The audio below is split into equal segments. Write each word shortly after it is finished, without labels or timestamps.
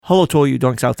Hello to all you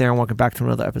Doinks out there, and welcome back to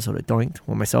another episode of Doink'd,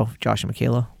 where myself, Josh, and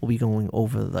Michaela will be going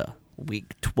over the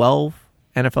Week 12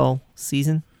 NFL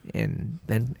season, and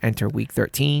then enter Week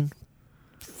 13.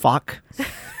 Fuck.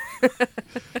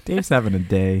 Dave's having a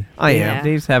day. I am.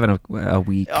 Dave's having a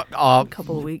week.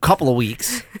 Couple of weeks. Couple of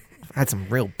weeks. I've had some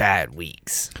real bad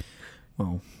weeks.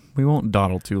 Well, we won't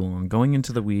dawdle too long. Going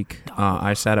into the week,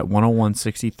 I sat at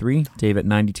 101.63, Dave at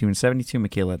 92.72,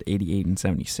 Michaela at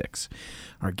 88.76.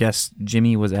 Our guest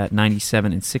Jimmy was at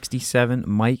 97.67,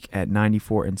 Mike at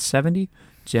 94.70,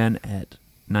 Jen at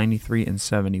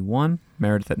 93.71,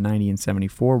 Meredith at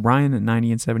 90.74, Ryan at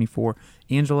 90.74,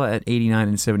 Angela at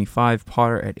 89.75,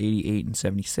 Potter at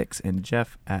 88.76, and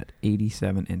Jeff at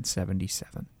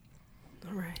 87.77.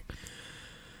 All right.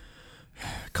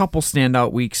 Couple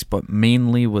standout weeks, but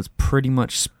mainly was pretty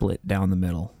much split down the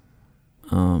middle.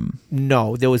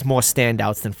 No, there was more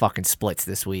standouts than fucking splits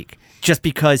this week. Just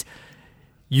because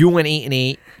you went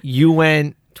 8-8, you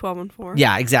went 12-4.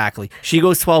 Yeah, exactly. She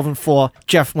goes 12-4.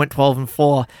 Jeff went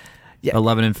 12-4. Yeah.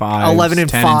 11-5. 11-5.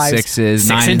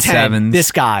 10-6s. 9-7s.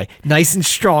 This guy, nice and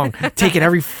strong, taking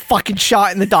every fucking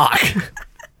shot in the dock.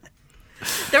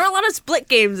 There were a lot of split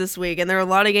games this week, and there were a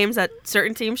lot of games that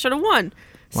certain teams should have won.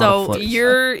 Lot of So flips.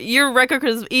 your record could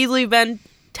have easily been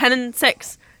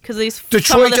 10-6 because these some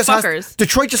Detroit of the fuckers.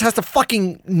 Detroit just has to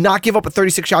fucking not give up a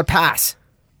 36-yard pass.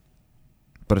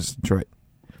 But it's Detroit.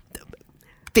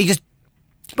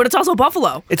 But it's also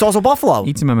Buffalo. It's also Buffalo.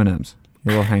 Eat some M&M's.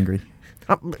 You're a little hangry.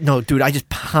 No, dude, I just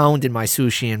pounded my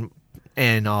sushi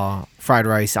and fried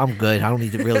rice. I'm good. I don't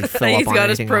need to really fill up He's on got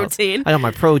his anything protein. else. I got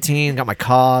my protein, got my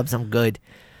carbs. I'm good.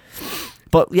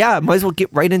 But yeah, might as well get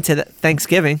right into the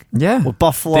Thanksgiving. Yeah. With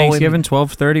Buffalo. Thanksgiving,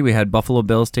 12:30. We had Buffalo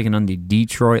Bills taking on the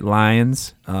Detroit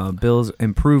Lions. Bills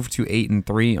improved to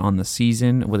 8-3 on the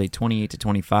season with a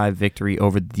 28-25 victory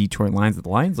over the Detroit Lions. The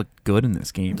Lions looked good in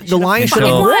this game. The Lions should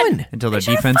have Until- won. Until their They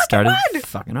should've defense fucking started won.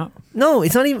 fucking up. No,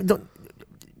 it's not even.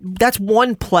 That's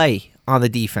one play on the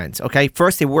defense, okay?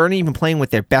 First, they weren't even playing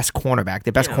with their best cornerback.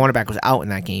 Their best cornerback was out in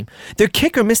that game. Their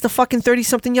kicker missed a fucking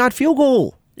 30-something yard field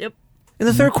goal Yep. in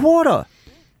the third quarter.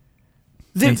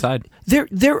 Inside.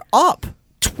 They're up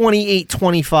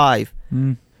 28-25,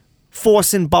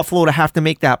 forcing Buffalo to have to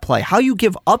make that play. How you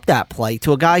give up that play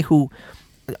to a guy who,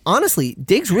 honestly,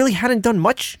 Diggs really hadn't done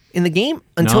much in the game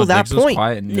until No, that Diggs was point.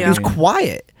 quiet in the He was game.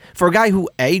 quiet for a guy who,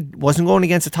 A, wasn't going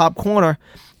against a top corner,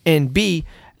 and B,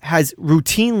 has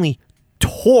routinely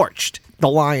torched the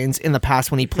Lions in the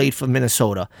past when he played for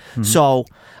Minnesota. So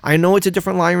I know it's a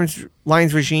different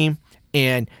Lions regime,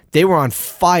 and they were on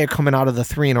fire coming out of the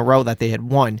 3 in a row that they had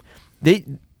won. They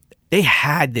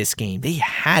had this game. They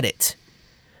had it.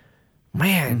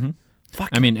 Man. Fuck.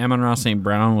 I mean, Amon-Ra St.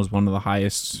 Brown was one of the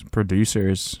highest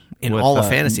producers in with, all of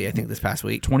fantasy, I think, this past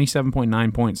week.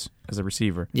 27.9 points as a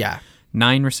receiver. Yeah.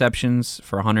 9 receptions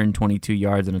for 122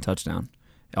 yards and a touchdown.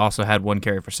 He also had 1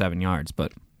 carry for 7 yards,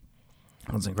 but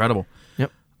that was incredible. Yep.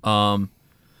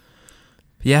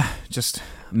 Yeah, just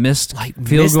missed field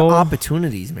missed goal.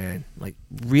 opportunities, man. Like,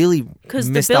 really Because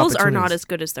the missed Bills are not opportunities. as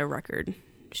good as their record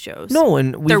shows. No,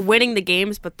 and they're winning the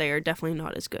games, but they are definitely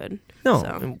not as good. No, So.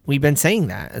 and we've been saying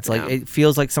that. It's like Yeah. it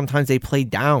feels like sometimes they play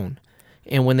down,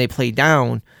 and when they play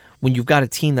down, when you've got a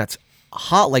team that's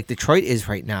hot like Detroit is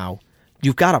right now,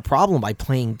 you've got a problem by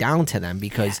playing down to them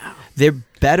because they're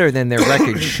better than their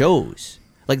record shows.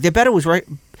 Like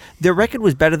their record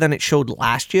was better than it showed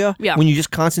last year. Yeah. When you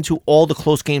just constitute all the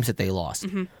close games that they lost.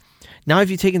 Now, if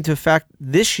you take into effect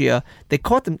this year, they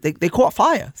caught them. They caught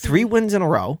fire. 3 wins in a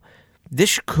row.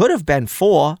 This could have been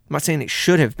 4. I'm not saying it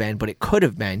should have been, but it could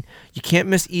have been. You can't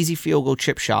miss easy field goal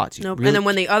chip shots. Nope. Really- And then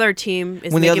when the other team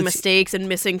is When the making other te- mistakes and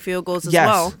missing field goals as yes,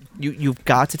 well. you've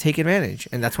got to take advantage,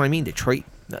 and that's what I mean. Detroit,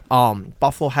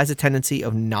 Buffalo has a tendency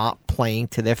of not playing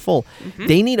to their full.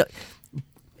 They need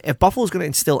if Buffalo's going to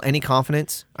instill any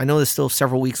confidence, I know there's still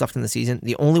several weeks left in the season.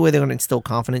 The only way they're going to instill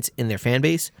confidence in their fan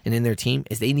base and in their team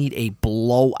is they need a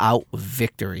blowout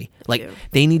victory. Like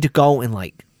they need to go and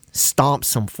like stomp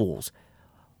some fools.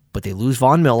 But they lose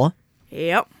Von Miller.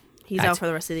 Yep. He's That's out for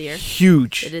the rest of the year.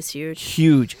 Huge. It is huge.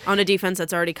 Huge. On a defense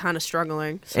that's already kind of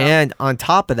struggling. So. And on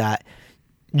top of that,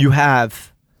 you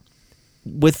have,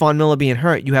 with Von Miller being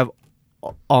hurt, you have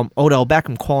Odell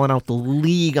Beckham calling out the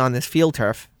league on this field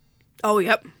turf. Oh,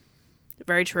 yep.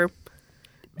 Very true.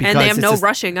 Because And they have it's no just-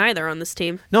 rushing either on this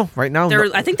team. No, right now.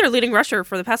 I think their leading rusher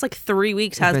for the past 3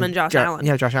 weeks has been Josh Allen.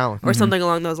 Yeah, Josh Allen. Or something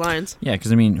along those lines. Yeah,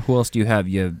 because, I mean, who else do you have?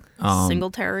 You have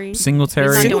Singletary. Singletary.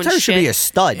 He's not doing Singletary should be a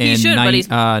stud. He and should, but he's-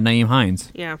 Naeem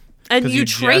Hines. Yeah. And 'Cause you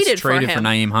just traded for him.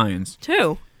 Naeem Hines.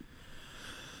 Too.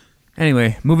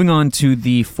 Anyway, moving on to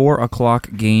the 4 o'clock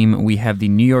game, we have the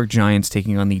New York Giants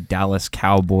taking on the Dallas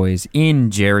Cowboys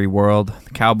in Jerry World. The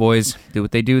Cowboys do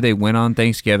what they do. They win on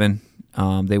Thanksgiving.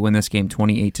 They win this game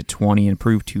 28-20,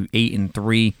 improved to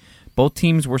 8-3. Both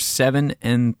teams were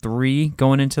 7-3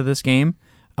 going into this game.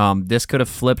 This could have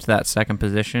flipped that second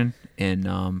position in.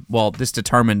 This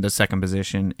determined the second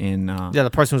position in. The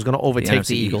person who's going to overtake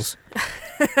the Eagles.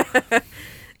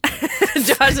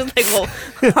 Josh is like, well,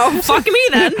 oh, fuck me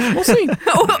then. We'll see.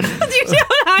 We'll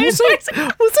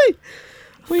see.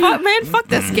 Fuck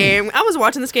this game. I was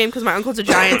watching this game because my uncle's a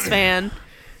Giants fan,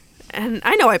 and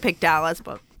I know I picked Dallas,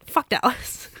 but fuck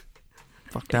Dallas.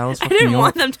 Fuck Dallas. I didn't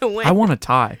want them to win. I want a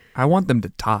tie. I want them to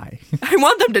tie. I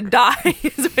want them to die,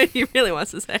 is what he really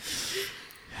wants to say.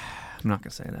 I'm not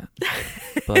going to say that,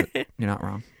 but you're not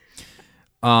wrong.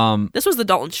 This was the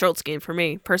Dalton Schultz game for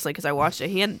me personally because I watched it.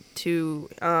 He had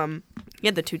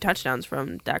the 2 touchdowns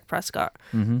from Dak Prescott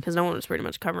because no one was pretty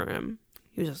much covering him.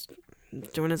 He was just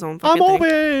doing his own fucking thing.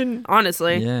 Open.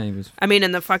 Honestly, Yeah, he was. I mean,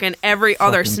 in the fucking every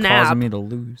other snap, causing me to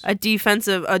lose. a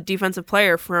defensive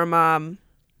player from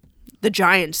the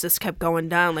Giants just kept going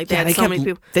down. Like they had so many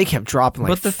people. They kept dropping like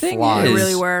But the thing flies. They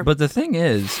really were. But the thing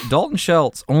is, Dalton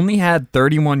Schultz only had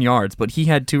 31 yards, but he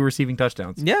had 2 receiving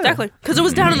touchdowns. Yeah, Exactly, because it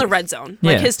was down in the red zone.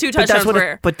 Like Yeah. his 2 But touchdowns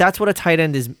were but that's what a tight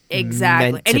end is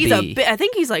exactly, meant and to he's be. I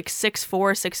think he's like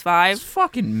 6'4", 6'5". It's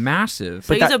fucking massive. So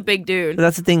But he's that- a big dude. But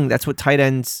that's the thing. That's what tight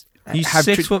ends He's have.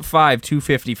 6'5",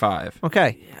 255.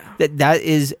 Okay, that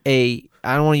is a.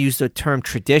 I don't want to use the term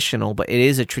traditional, but it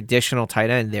is a traditional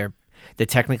tight end. They're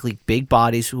technically big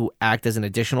bodies who act as an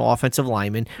additional offensive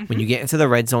lineman. When you get into the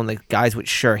red zone, like guys with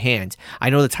sure hands. I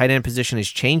know the tight end position has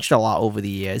changed a lot over the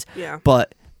years. Yeah.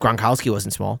 But Gronkowski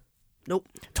wasn't small. Nope.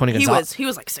 Tony Gonzalez. He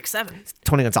was like 6'7".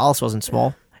 Tony Gonzalez wasn't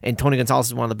small, and Tony Gonzalez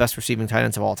is one of the best receiving tight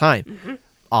ends of all time.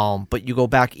 But you go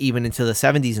back even into the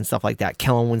 70s and stuff like that.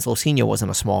 Kellen Winslow Sr.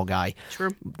 wasn't a small guy. True.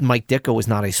 Mike Ditka was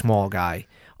not a small guy.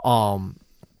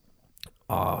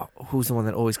 Who's the one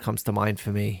that always comes to mind for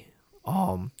me?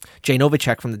 Jay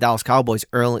Novacek from the Dallas Cowboys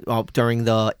during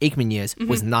the Aikman years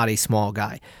was not a small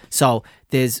guy. So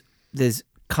there's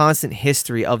constant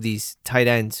history of these tight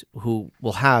ends who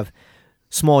will have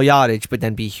small yardage but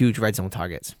then be huge red zone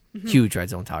targets. Huge red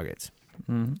zone targets.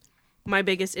 My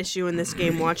biggest issue in this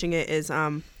game watching it is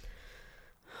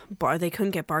they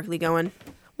couldn't get Barkley going.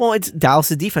 Well, it's Dallas'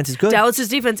 defense is good. Dallas's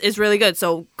defense is really good,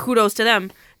 so kudos to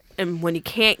them. And when you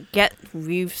can't get,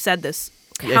 we've said this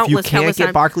if you can't get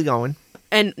times. Barkley going,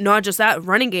 And not just that,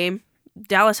 running game,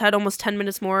 Dallas had almost 10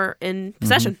 minutes more in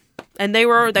possession. And they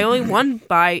only won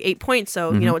by 8 points, so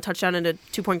a touchdown and a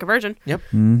 2-point conversion. Yep.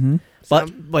 Mm-hmm.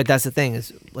 But that's the thing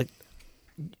is like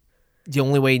the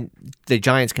only way the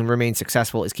Giants can remain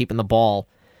successful is keeping the ball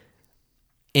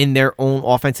in their own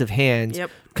offensive hands,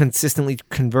 consistently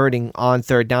converting on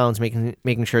third downs,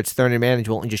 making sure it's third and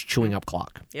manageable, and just chewing up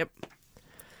clock. Yep.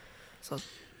 So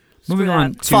Moving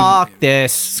on to Fuck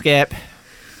this, Skip.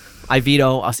 I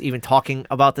veto us even talking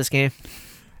about this game.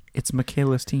 it's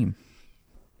Michaela's team.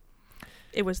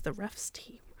 it was the refs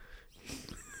team.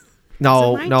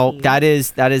 No, my no, team. that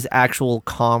is actual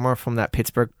karma from that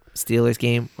Pittsburgh Steelers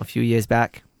game a few years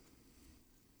back.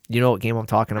 You know what game I'm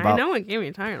talking about? I know what game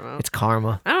you're talking about. It's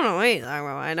karma. I don't know what you're talking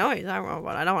about. I know what you're talking about,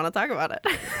 but I don't want to talk about it.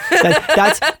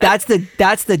 That's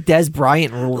the Des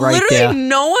Bryant rule right Literally there.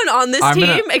 no one on this I'm team,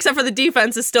 gonna- except for the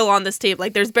defense, is still on this team.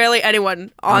 Like, there's barely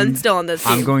anyone still on this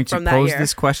team. I'm going to from that pose year.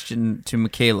 this question to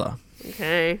Michaela.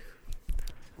 Okay.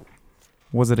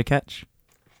 Was it a catch?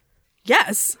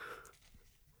 Yes.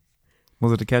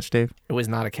 Was it a catch, Dave? It was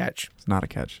not a catch. It's not a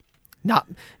catch. Not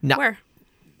Where?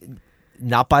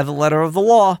 not by the letter of the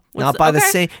law. Not by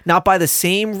the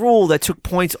same rule that took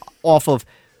points off of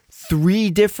 3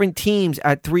 different teams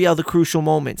at 3 other crucial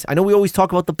moments. I know we always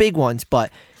talk about the big ones,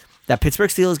 but that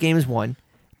Pittsburgh Steelers game is one.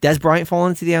 Des Bryant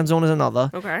falling into the end zone is another.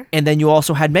 Okay. And then you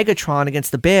also had Megatron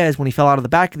against the Bears when he fell out of the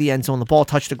back of the end zone. The ball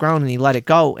touched the ground and he let it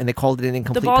go, and they called it an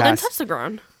incomplete The ball pass. didn't touch the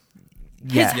ground.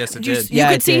 Yeah. Yes, it You, did. you Yeah,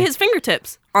 could it see did. his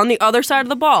fingertips on the other side of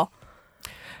the ball.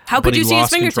 How But could he you see his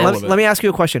lost control fingertips? of it. Let me ask you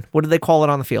a question. What did they call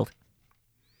it on the field?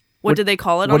 What did they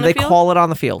call it What on did the they field? call it on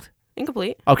the field?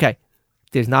 Incomplete. Okay.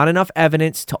 There's not enough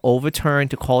evidence to overturn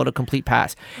to call it a complete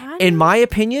pass. In my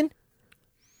opinion,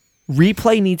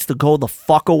 replay needs to go the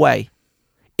fuck away.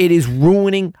 It is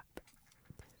ruining.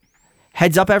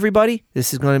 Heads up, everybody.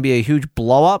 This is going to be a huge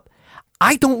blow up.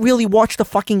 I don't really watch the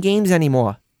fucking games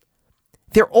anymore.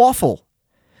 They're awful.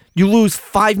 You lose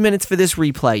 5 minutes for this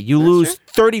replay. You lose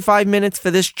 35 minutes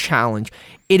for this challenge.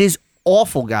 It is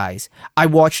awful, guys. I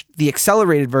watch the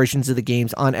accelerated versions of the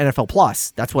games on NFL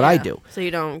Plus. That's what I do. So you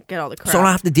don't get all the crap. So I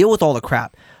don't have to deal with all the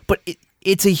crap. But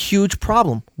It's a huge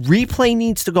problem. Replay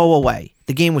needs to go away.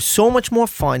 The game was so much more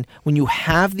fun when you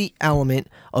have the element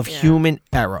of human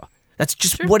error. That's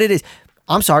just what it is.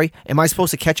 I'm sorry. Am I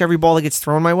supposed to catch every ball that gets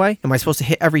thrown my way? Am I supposed to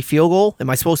hit every field goal? Am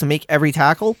I supposed to make every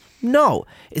tackle? No.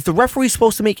 Is the referee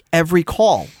supposed to make every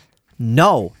call?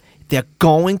 No. They're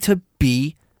going to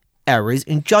be errors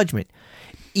in judgment.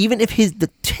 Even if the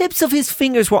tips of his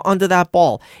fingers were under that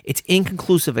ball, it's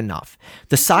inconclusive enough.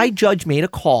 The side judge made a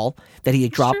call that he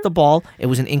had dropped the ball. It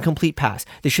was an incomplete pass.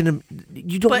 They shouldn't have.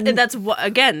 You don't. But that's what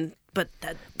again. But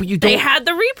you don't. They had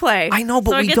the replay. I know,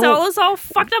 but so we it gets don't. all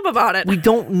fucked up about it. We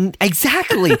don't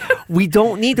exactly. We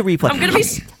don't need the replay. I'm gonna be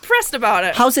pressed about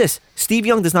it. How's this? Steve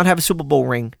Young does not have a Super Bowl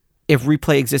ring if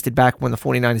replay existed back when the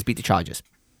 49ers beat the Chargers,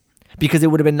 because it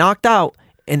would have been knocked out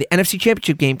in the NFC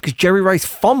Championship game because Jerry Rice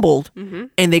fumbled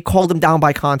and they called him down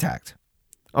by contact.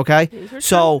 Okay?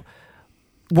 So,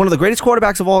 one of the greatest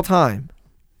quarterbacks of all time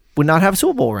would not have a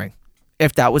Super Bowl ring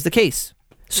if that was the case.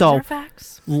 So,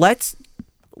 let's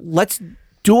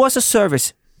do us a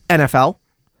service, NFL.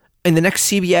 In the next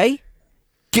CBA,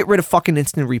 get rid of fucking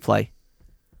instant replay.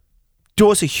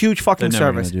 Do us a huge fucking They're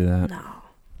never service. gonna do that. No.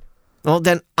 Well,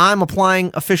 then I'm applying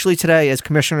officially today as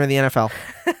commissioner of the NFL.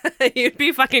 You'd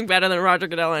be fucking better than Roger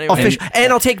Goodell anyway.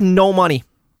 And I'll take no money.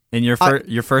 And your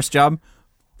first job,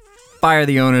 fire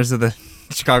the owners of the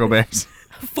Chicago Bears.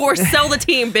 Sell the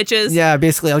team, bitches. Yeah,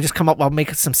 basically, I'll just come up. I'll make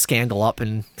some scandal up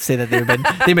and say that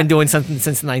they've been doing something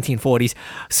since the 1940s.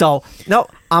 So no,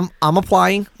 I'm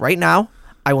applying right now.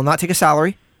 I will not take a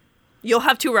salary. You'll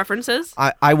have 2 references.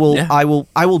 I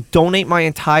will donate my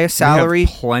entire salary. We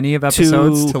have plenty of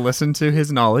episodes to listen to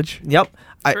his knowledge. Yep.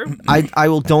 I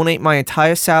will donate my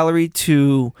entire salary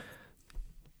to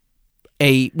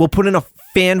we'll put in a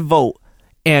fan vote,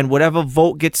 and whatever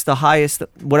vote gets the highest,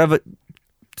 whatever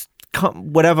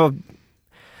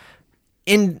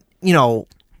in,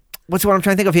 what's what I'm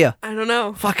trying to think of here? I don't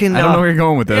know. Fucking I don't know where you're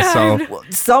going with this. Yeah,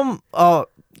 some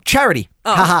charity.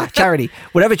 Haha, charity.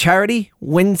 Whatever charity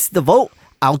wins the vote,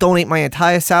 I'll donate my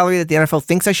entire salary that the NFL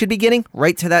thinks I should be getting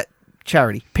right to that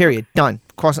charity. Period. Done.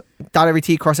 Dot every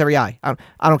T, cross every I. I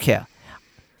don't care.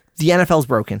 The NFL's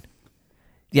broken.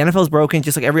 The NFL's broken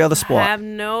just like every other sport. I have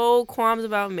no qualms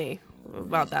about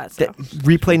that. So.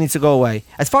 Replay needs to go away.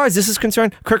 As far as this is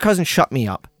concerned, Kirk Cousins shut me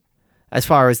up. As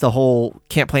far as the whole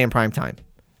can't play in primetime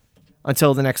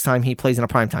until the next time he plays in a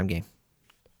primetime game.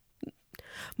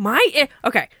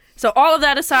 Okay, so all of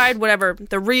that aside, whatever,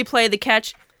 the replay, the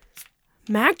catch,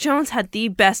 Mac Jones had the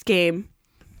best game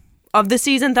of the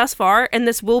season thus far, and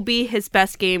this will be his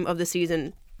best game of the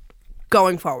season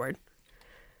going forward.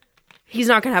 He's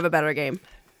not going to have a better game.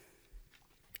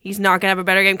 He's not going to have a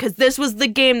better game because this was the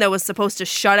game that was supposed to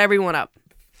shut everyone up.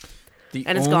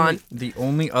 It's gone. The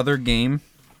only other game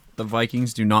the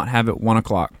Vikings do not have at 1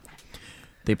 o'clock.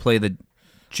 They play the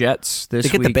Jets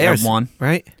this week the Bears, at 1.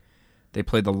 Right? They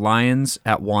play the Lions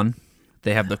at 1.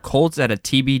 They have the Colts at a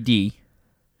TBD.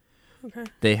 Okay.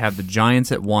 They have the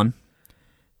Giants at 1.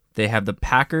 They have the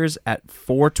Packers at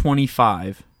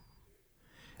 4:25.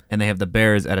 And they have the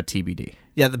Bears at a TBD.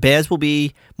 Yeah, the Bears will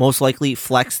be most likely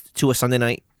flexed to a Sunday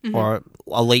night or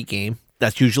a late game.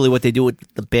 That's usually what they do with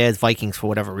the Bears Vikings for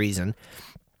whatever reason.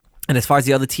 And as far as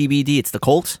the other TBD, it's the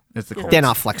Colts. It's the Colts. They're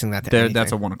not flexing that to anything.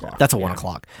 That's a 1 o'clock. That's a 1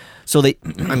 o'clock. So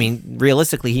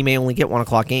realistically, he may only get 1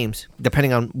 o'clock games,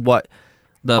 depending on what.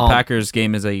 The Packers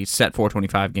game is a set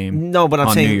 4:25 game. No, but I'm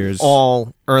on saying New Year's.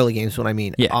 all early games. What I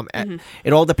mean. Yeah.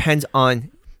 It all depends on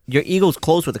your Eagles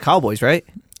close with the Cowboys, right?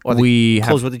 Or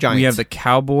close with the Giants. We have the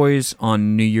Cowboys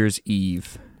on New Year's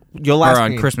Eve. Your last or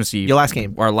on game. Christmas Eve. Your last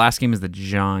game. Our last game is the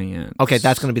Giants. Okay,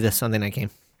 that's going to be the Sunday night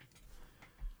game.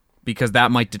 Because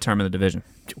that might determine the division.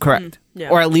 Correct. Yeah.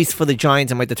 Or at least for the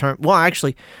Giants, it might determine. Well,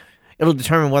 actually, it'll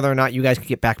determine whether or not you guys can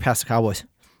get back past the Cowboys.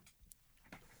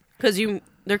 Because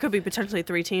there could be potentially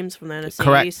 3 teams from the NFC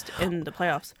Correct. East in the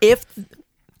playoffs.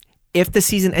 If the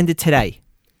season ended today,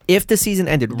 right now,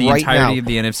 The entirety of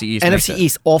the NFC East. NFC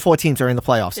East, all 4 teams are in the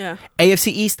playoffs. Yeah. AFC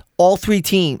East, all 3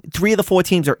 of the 4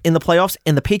 teams are in the playoffs,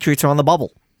 and the Patriots are on the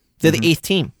bubble. They're the 8th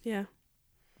team. Yeah.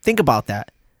 Think about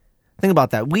that.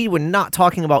 We were not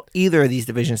talking about either of these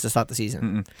divisions to start the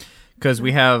season. Because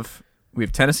we have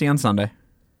Tennessee on Sunday.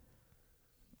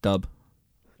 Dub.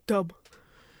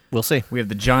 We'll see. We have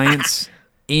the Giants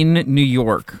in New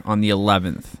York on the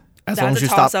 11th. As That's long as a you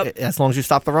toss-up. as long as you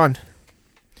stop the run.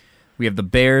 We have the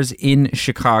Bears in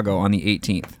Chicago on the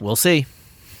 18th. We'll see.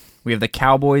 We have the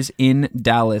Cowboys in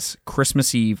Dallas,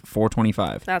 Christmas Eve,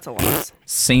 4:25. That's a loss.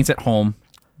 Saints at home,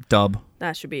 dub.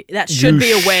 That should be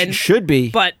a win. Should be.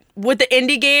 But with the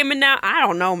Indy game and now, I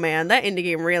don't know, man. That Indy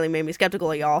game really made me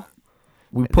skeptical of y'all.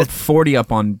 We put 40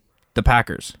 up on the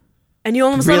Packers. And you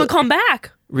almost let them come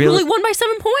back. Really? You only won by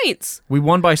 7 points. We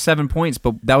won by 7 points,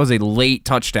 but that was a late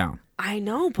touchdown. I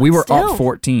know, but we were still. up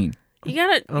 14. You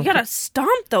gotta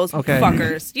stomp those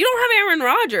fuckers. You don't have Aaron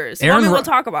Rodgers. We'll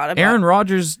talk about it. Aaron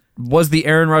Rodgers was the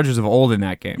Aaron Rodgers of old in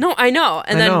that game. No, I know.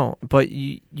 I know, but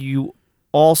you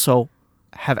also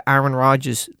have Aaron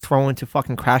Rodgers throwing to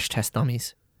fucking crash test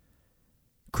dummies.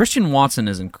 Christian Watson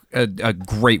is a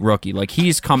great rookie. Like,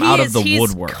 he's come out of the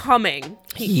woodwork. He's coming.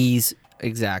 He's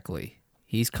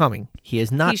coming. He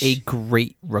is not a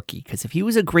great rookie, because if he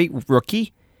was a great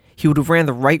rookie, he would have ran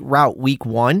the right route week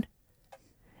 1,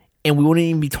 and we wouldn't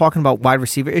even be talking about wide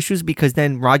receiver issues, because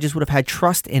then Rodgers would have had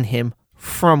trust in him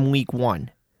from week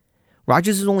 1.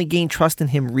 Rodgers has only gained trust in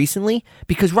him recently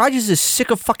because Rodgers is sick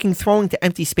of fucking throwing to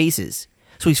empty spaces.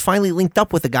 So he's finally linked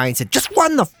up with the guy and said, just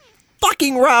run the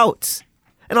fucking routes,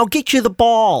 and I'll get you the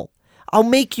ball. I'll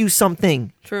make you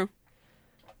something. True.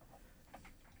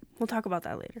 We'll talk about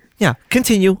that later. Yeah,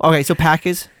 continue. Okay, so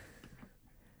Packers.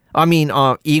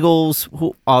 Eagles.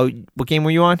 What game were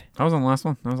you on? I was on the last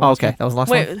one. That was the last one.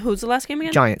 Wait, who's the last game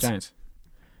again? Giants.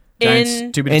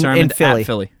 Giants to be determined in Philly. at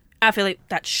Philly. I feel like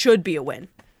that should be a win.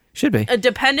 Should be.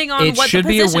 Depending on It what should the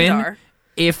be a positions win. are.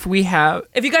 If we have,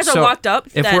 If you guys are locked up,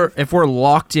 if we're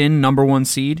locked in number 1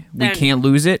 seed, we can't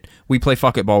lose it. We play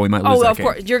fuck it ball. We might lose that game.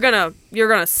 Of course, you're gonna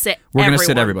sit. We're everyone. gonna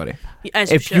sit everybody.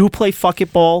 As If you play fuck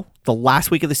it ball the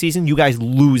last week of the season, you guys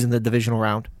lose in the divisional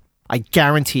round. I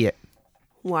guarantee it.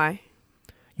 Why?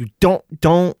 You don't.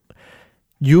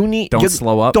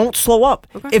 Slow up. Don't slow up.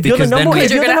 Okay. If you're the number one,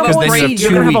 you're gonna have one a seed, break.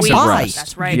 you're gonna have a bye.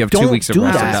 That's right. You have 2 Don't weeks of do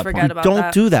rest that. at that Forget point. about Don't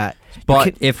that. do that.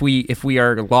 But if we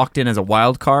are locked in as a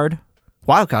wild card,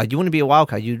 you wouldn't be a wild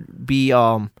card. You'd be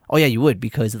you would,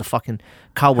 because of the fucking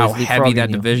Cowboys. how heavy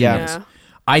that division is.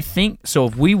 I think so.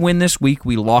 If we win this week,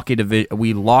 we lock a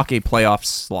playoff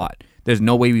slot. There's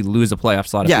no way we lose a playoff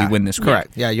slot if we win this week.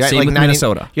 Correct. Yeah, you're Same at like with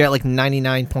Minnesota. You're at like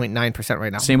 99.9%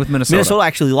 right now. Same with Minnesota. Minnesota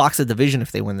actually locks the division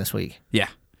if they win this week. Yeah.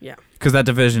 Yeah. Because that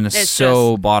division is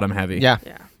so bottom heavy. Yeah.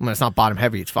 Yeah. Well, it's not bottom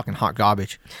heavy. It's fucking hot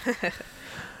garbage.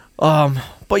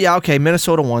 But yeah, okay.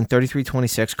 Minnesota won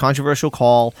 33-26. Controversial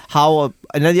call.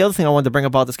 And then the other thing I wanted to bring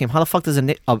about this game: how the fuck does a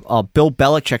Bill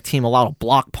Belichick team allow a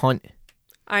block punt?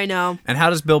 I know. And how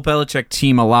does Bill Belichick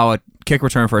team allow a kick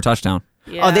return for a touchdown?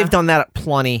 Yeah. Oh, they've done that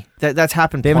plenty. That's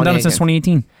happened. They haven't done plenty it since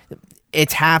 2018.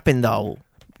 It's happened though.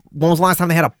 When was the last time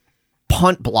they had a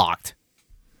punt blocked?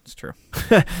 It's true.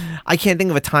 I can't think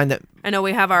of a time that. I know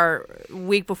we have our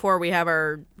week before we have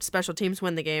our special teams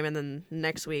win the game, and then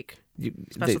next week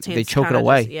special teams they choke it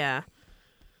away. Yeah.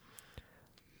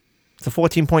 It's a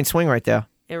 14-point swing right there.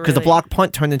 Because the block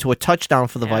punt turned into a touchdown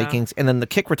for the Vikings, and then the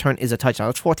kick return is a touchdown.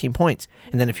 It's 14 points.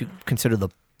 And then if you consider the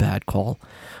bad call,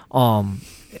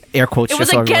 air quotes. It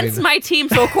was against my team,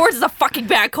 so of course it's a fucking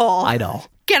bad call. I know.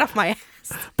 Get off my ass.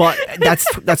 But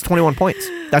that's 21 points.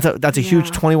 That's a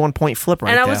huge 21-point flip right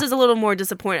there. And I was just a little more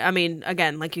disappointed. I mean,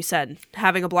 again, like you said,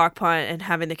 having a block punt and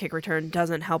having the kick return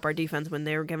doesn't help our defense when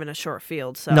they were given a short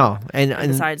field. So no, and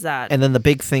besides that, and then the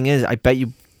big thing is, I bet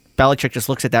you Belichick just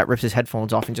looks at that, rips his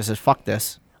headphones off, and just says, "Fuck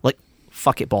this." Like,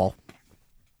 fuck it, ball.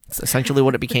 It's essentially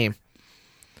what it became.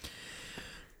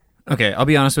 Okay, I'll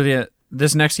be honest with you.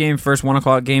 This next game, first 1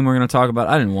 o'clock game we're going to talk about,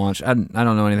 I didn't watch. I don't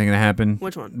know anything that happened.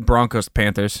 Which one? Broncos,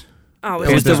 Panthers. Oh,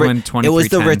 It was the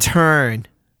 23-10. return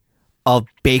of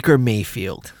Baker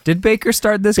Mayfield. Did Baker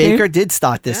start this game? Baker did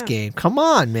start this game. Come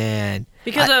on, man.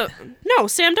 because no,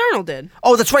 Sam Darnold did.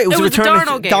 Oh, that's right. It was a return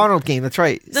Darnold game. Darnold game. That's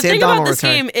right. The Sam thing Darnold about this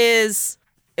returned. game is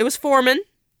it was Foreman.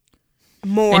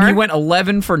 More. And he went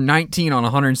 11 for 19 on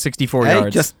 164 Hey,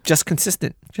 yards. just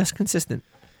consistent. Just consistent.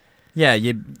 Yeah,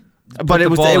 you. But it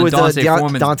was Dante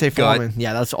Foreman's gut. Foreman.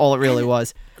 Yeah, that's all it really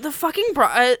was. The fucking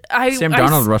Sam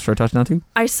Darnold rushed for a touchdown too.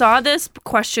 I saw this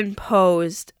question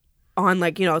posed on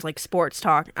like sports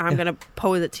talk. I'm gonna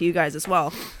pose it to you guys as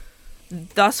well.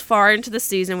 Thus far into the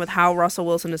season, with how Russell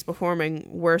Wilson is performing,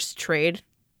 worst trade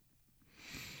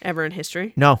ever in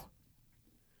history. No.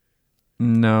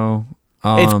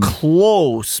 It's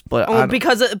close, but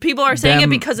because people are saying it them-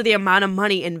 because of the amount of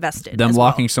money invested. Them as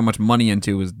locking well. so much money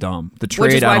into was dumb. The Which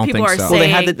trade, is why I don't people think are so. well,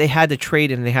 saying- they had to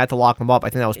trade and they had to lock him up. I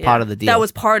think that was part of the deal. That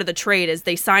was part of the trade. Is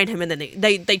they signed him and then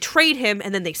they trade him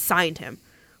and then they signed him.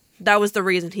 That was the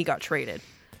reason he got traded.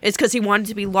 It's because he wanted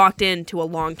to be locked into a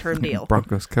long-term deal.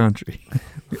 Broncos country.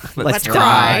 Let's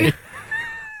try.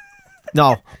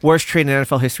 No, worst trade in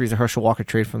NFL history is the Herschel Walker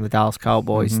trade from the Dallas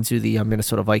Cowboys to the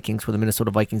Minnesota Vikings, where the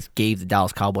Minnesota Vikings gave the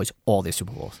Dallas Cowboys all their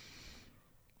Super Bowls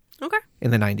Okay.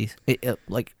 in the 90s.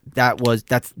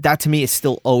 That to me is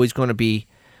still always going to be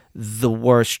the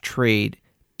worst trade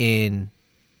in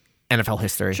NFL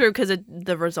history. True, because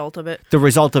the result of it. The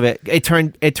result of it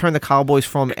turned the Cowboys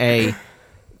from a,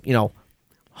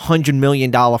 $100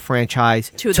 million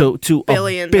franchise to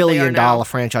a billion dollar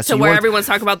franchise. So where everyone's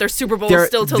talking about their Super Bowl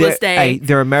still till this day. Hey,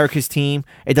 they're America's team.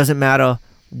 It doesn't matter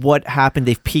what happened.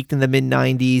 They've peaked in the mid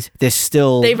 '90s. They're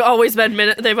still. They've always been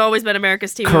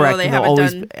America's team. Correct. They haven't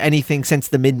haven't done done anything since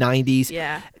the mid '90s.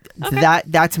 Yeah. Okay.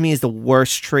 That to me is the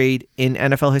worst trade in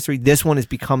NFL history. This one is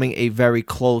becoming a very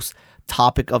close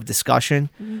topic of discussion,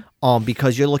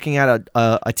 because you're looking at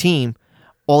a team.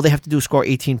 All they have to do is score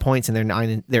 18 points, and they're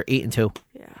 8-2.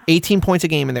 Yeah. 18 points a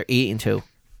game, and they're 8-2.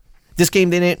 This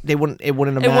game it wouldn't have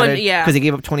mattered because they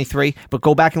gave up 23. But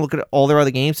go back and look at all their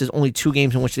other games. There's only 2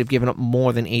 games in which they've given up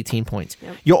more than 18 points.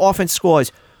 Yep. Your offense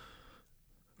scores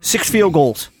 6 field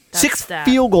goals. That's 6 that.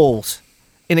 field goals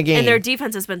in a game. And their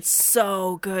defense has been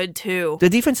so good too. The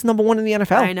defense is number 1 in the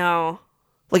NFL. I know.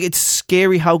 Like, it's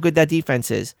scary how good that defense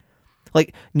is.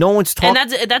 Like, no one's talking.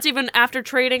 And that's even after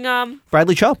trading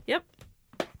Bradley Chubb. Yep.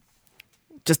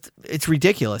 Just, it's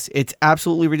ridiculous. It's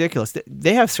absolutely ridiculous.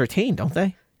 They have Surtain, don't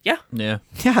they? Yeah. Yeah.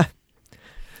 Yeah.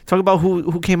 Talk about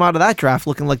who came out of that draft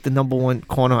looking like the number 1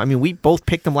 corner. I mean, we both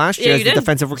picked him last year as the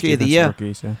defensive rookie of the year.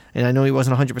 Rookies, yeah. And I know he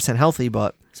wasn't 100% healthy,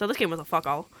 but... So this game was a fuck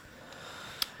all.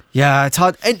 Yeah, it's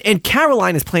hard. And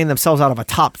Carolina's playing themselves out of a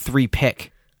top 3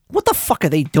 pick. What the fuck are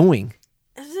they doing?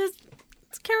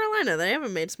 It's Carolina. They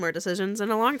haven't made smart decisions in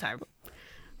a long time.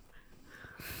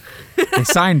 They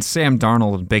signed Sam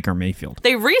Darnold and Baker Mayfield.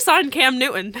 They re-signed Cam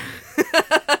Newton.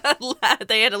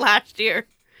 They had it last year.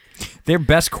 Their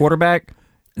best quarterback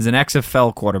is an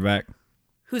XFL quarterback.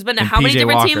 Who's been to And how many PJ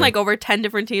different Walker. teams? Like over 10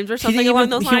 different teams or something along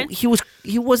those lines?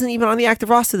 He wasn't even on the active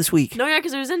roster this week. No, yeah,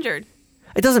 because he was injured.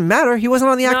 It doesn't matter. He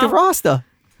wasn't on the active roster.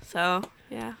 So,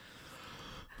 yeah.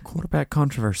 Quarterback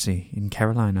controversy in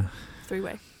Carolina.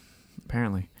 3-way.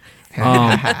 Apparently.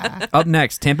 Up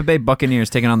next, Tampa Bay Buccaneers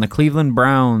taking on the Cleveland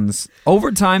Browns.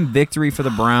 Overtime victory for the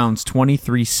Browns,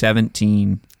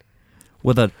 23-17,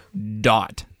 with a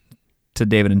dot to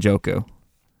David Njoku.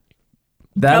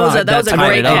 That was a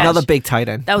great catch. Another big tight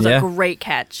end. That was a great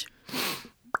catch.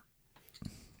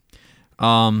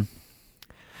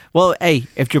 Well, hey,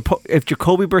 if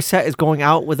Jacoby Brissett is going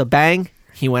out with a bang,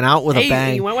 he went out with a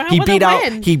bang.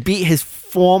 He beat his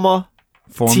former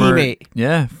teammate.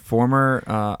 Yeah, former.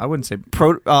 I wouldn't say his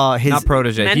not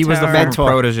protege. Mentor. He was the former Mentor.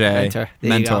 protege.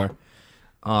 Mentor.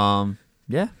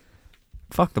 Yeah.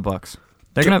 Fuck the Bucks.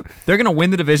 They're gonna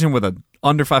win the division with a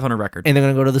under 500 record. And they're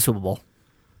gonna go to the Super Bowl.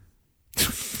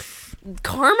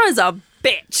 Karma's a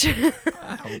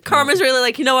bitch. Karma's really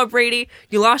like, you know what, Brady?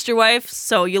 You lost your wife,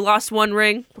 so you lost 1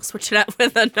 ring. We'll switch it out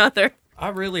with another. I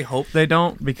really hope they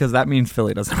don't, because that means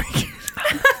Philly doesn't make it.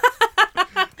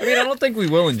 I mean, I don't think we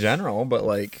will in general, but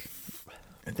like,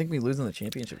 I think we lose in the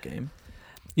championship game.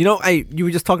 You know, you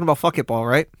were just talking about fuck it ball,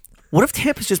 right? What if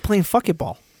Tampa's just playing fuck it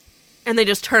ball? And they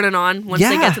just turn it on once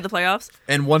they get to the playoffs.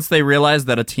 And once they realize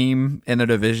that a team in their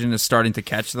division is starting to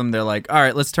catch them, they're like, all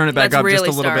right, let's turn it back up just a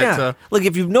little bit. Yeah. Like,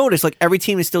 if you've noticed, like, every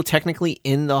team is still technically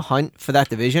in the hunt for that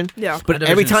division. Yeah. But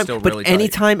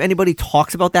anytime anybody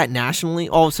talks about that nationally,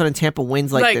 all of a sudden Tampa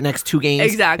wins like the next 2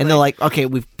 games. Exactly. And they're like, okay,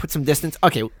 we've put some distance.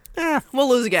 Okay, we'll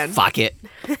lose again. Fuck it.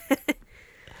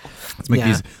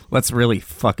 Let's really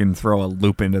fucking throw a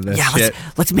loop into this shit.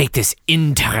 Let's make this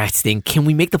interesting. Can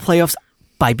we make the playoffs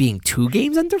by being 2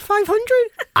 games under 500?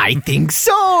 I think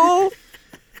so.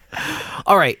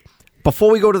 All right.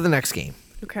 Before we go to the next game,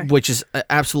 which is an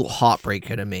absolute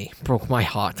heartbreaker to me, broke my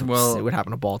heart to see what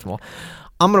happened to Baltimore.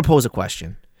 I'm going to pose a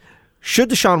question.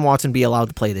 Should Deshaun Watson be allowed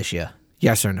to play this year?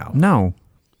 Yes or no? No.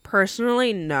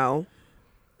 Personally, no.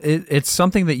 It's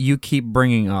something that you keep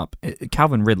bringing up.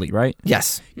 Calvin Ridley, right?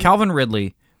 Yes. Calvin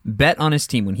Ridley bet on his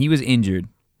team when he was injured.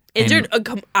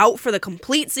 Out for the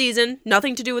complete season,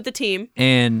 nothing to do with the team.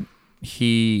 And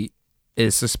he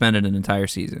is suspended an entire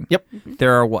season. Yep.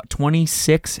 There are,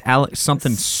 26?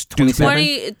 Something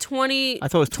stupid. 20, I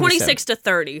thought it was 26 to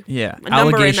 30. Yeah. A number in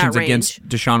Allegations that range. against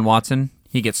Deshaun Watson.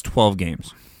 He gets 12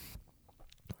 games.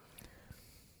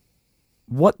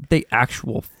 What the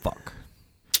actual fuck?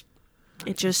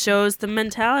 It just shows the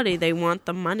mentality. They want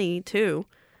the money, too.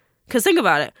 Because think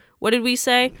about it. What did we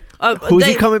say? Who's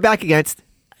he coming back against?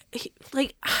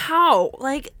 Like, how?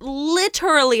 Like,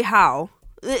 literally how?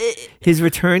 His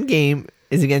return game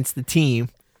is against the team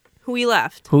Who he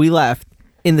left.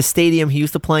 in the stadium he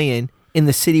used to play in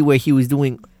the city where he was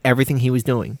doing everything he was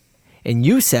doing. And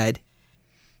you said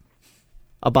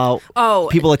about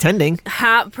people attending.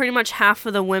 Pretty much half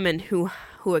of the women who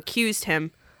accused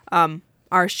him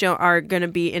are going to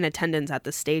be in attendance at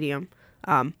the stadium.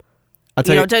 To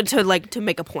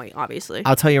make a point, obviously.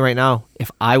 I'll tell you right now, if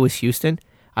I was Houston,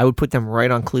 I would put them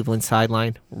right on Cleveland's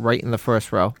sideline, right in the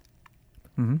first row.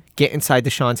 Mm-hmm. Get inside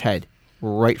Deshaun's head,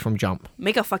 right from jump.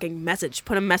 Make a fucking message.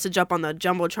 Put a message up on the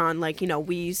jumbotron, like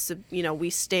we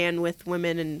stand with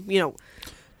women, and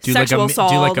sexual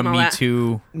assault. Do like a and all Me that.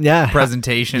 Too Yeah,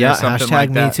 presentation or something hashtag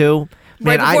like that. Me Too.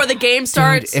 Right Man, before the game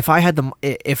starts. Dude, if I had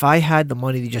the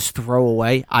money to just throw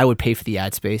away, I would pay for the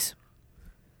ad space.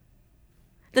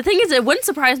 The thing is, it wouldn't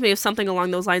surprise me if something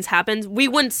along those lines happens. We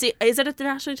wouldn't see. Is it a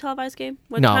nationally televised game?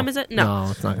 What time is it? No,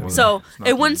 it's not going to be. So not it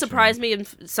gonna wouldn't be surprise me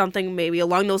if something maybe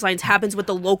along those lines happens with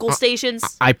the local stations.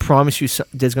 I promise you,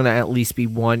 there's going to at least be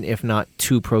one, if not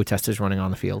two, protesters running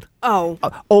on the field. Oh,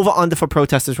 Over under for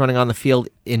protesters running on the field.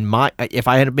 If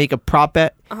I had to make a prop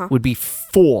bet, would be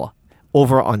 4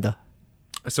 over or under.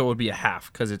 So it would be a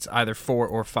half because it's either 4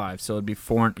 or 5. So it'd be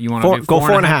 4. You want to do Go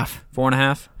 4.5? 4.5.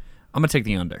 4.5. I'm gonna take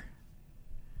the under.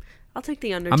 I'll take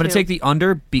the under. I'm going to take the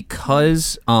under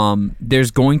because there's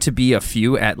going to be a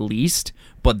few at least,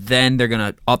 but then they're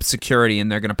going to up security and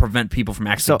they're going to prevent people from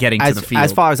actually getting to the field.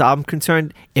 As far as I'm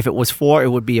concerned, if it was 4, it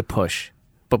would be a push.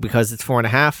 But because it's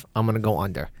 4.5, I'm going to go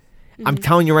under. I'm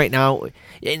telling you right now,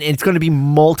 and it's going to be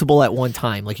multiple at one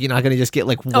time. Like, you're not going to just get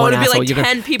like one it'd be asshole. like You're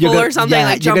 10 people you're or something, Yeah,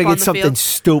 like, you're jump going to on get the something field.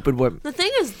 stupid. The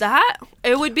thing is that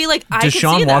it would be like I could see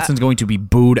Deshaun that. Watson's going to be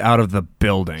booed out of the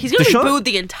building. He's going to be Deshaun- booed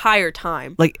the entire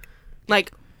time. Like,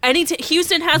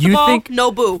 Houston has the You ball, think-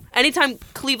 no boo. Anytime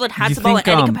Cleveland has You the ball think,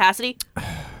 at any capacity,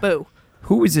 boo.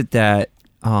 Who is it that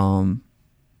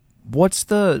what's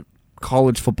the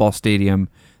college football stadium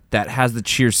that has the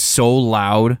cheers so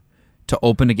loud to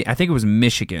open a game? I think it was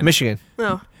Michigan.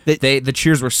 No. The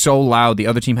cheers were so loud the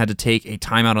other team had to take a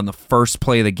timeout on the first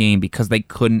play of the game because they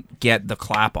couldn't get the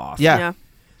clap off. yeah.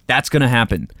 That's going to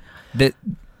happen. You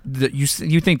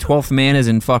think 12th man is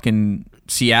in fucking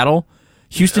Seattle?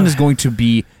 Houston is going to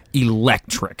be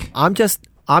electric. I'm just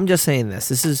saying this.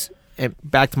 This is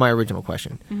back to my original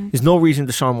question. There's no reason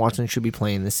Deshaun Watson should be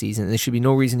playing this season. There should be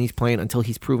no reason he's playing until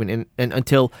he's proven and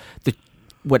until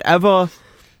whatever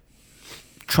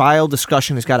trial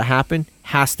discussion has got to happen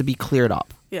has to be cleared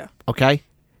up. Yeah. Okay?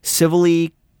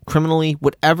 Civilly, criminally,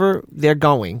 whatever they're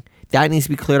going, that needs to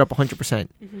be cleared up 100%.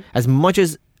 As much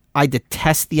as I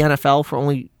detest the NFL for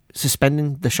only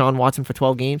suspending Deshaun Watson for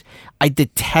 12 games, I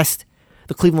detest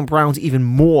the Cleveland Browns even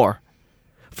more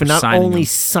for not only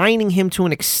signing him to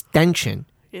an extension,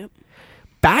 Yep.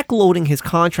 backloading his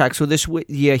contract so this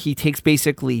year he takes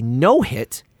basically no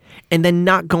hit, and then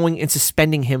not going and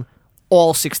suspending him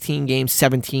all 16 games,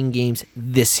 17 games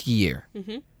this year.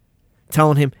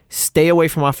 Telling him, stay away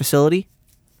from our facility.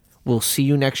 We'll see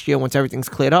you next year once everything's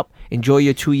cleared up. Enjoy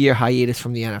your 2-year hiatus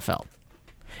from the NFL.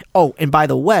 Oh, and by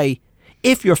the way,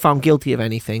 if you're found guilty of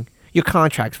anything, your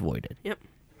contract's voided. Yep.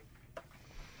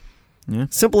 Yeah.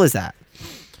 Simple as that.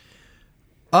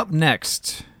 Up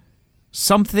next,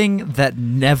 something that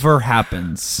never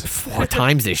happens. 4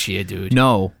 times this year, dude.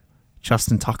 No,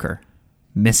 Justin Tucker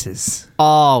misses.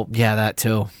 Oh, yeah, that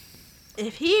too.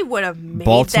 If he would have made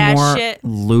Baltimore that shit,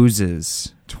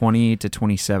 loses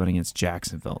 28-27 against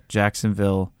Jacksonville.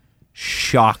 Jacksonville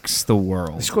shocks the They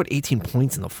world. scored 18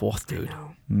 points in the 4th, dude.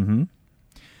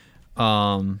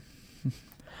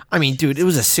 I mean, dude, it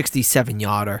was a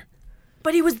 67-yarder.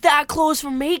 but he was that close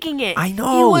from making it. I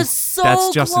know. He was so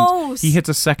That's Justin. close. He hits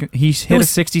a second. He hit a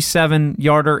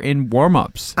 67-yarder in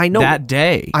warm-ups. I know. that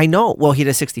day. I know. Well, he had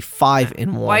a 65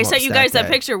 in warm-ups. Well, I sent you guys that day.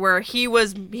 picture where he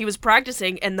was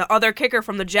practicing, and the other kicker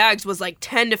from the Jags was like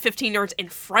 10 to 15 yards in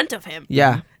front of him.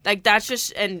 Yeah. Like that's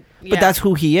just and yeah. But that's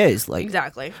who he is. Like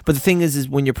exactly. But the thing is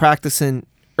when you're practicing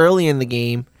early in the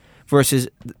game versus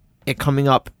it coming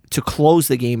up to close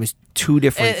the game is two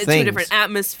different things. Two different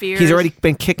atmospheres. He's already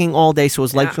been kicking all day, so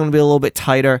his leg's Yeah. going to be a little bit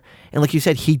tighter. And like you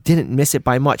said, he didn't miss it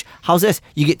by much. How's this?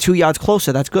 You get 2 yards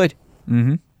closer. That's good.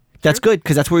 Mm-hmm. That's good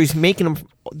because that's where he's making them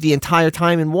the entire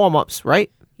time in warm-ups,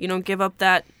 right? You don't give up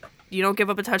that. You don't give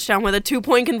up a touchdown with a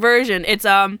 2-point conversion. It's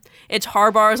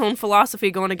Harbaugh's own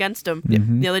philosophy going against him.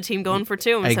 The other team going for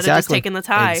 2 instead of just taking the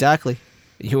tie. Exactly.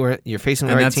 You're facing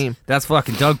the right team. That's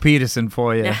fucking Doug Peterson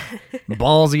for you.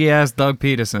 Ballsy ass Doug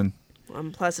Peterson.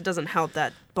 Plus, it doesn't help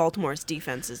that Baltimore's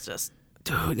defense is just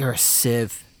Dude, they're a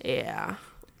sieve. yeah.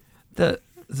 The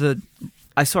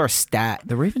I saw a stat.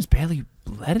 the Ravens barely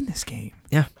led in this game.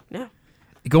 Yeah. Yeah.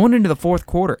 Going into the fourth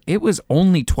quarter, it was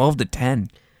only 12-10.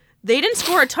 They didn't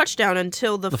score a touchdown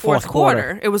until the fourth fourth quarter.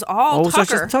 quarter. It was all So it's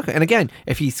Tucker. just Tucker. And again,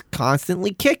 if he's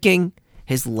constantly kicking,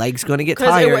 his leg's going to get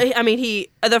Because tired. he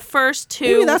the first two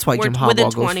Maybe that's why were Jim within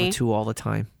Harbaugh goes 20 for 2 all the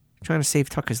time. Trying to save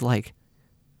Tucker's leg.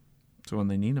 So when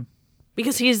they need him.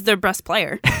 because he's their best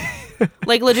player.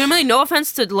 Like legitimately, no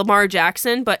offense to Lamar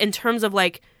Jackson, but in terms of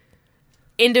like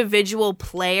individual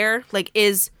player, like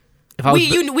is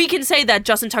we can say that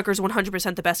Justin Tucker's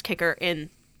 100% the best kicker in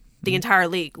the entire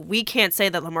league. We can't say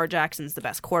that Lamar Jackson's the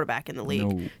best quarterback in the league.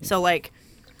 No. So, like,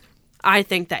 I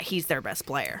think that he's their best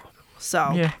player.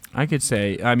 So Yeah, I could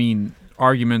say. I mean,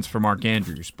 arguments for Mark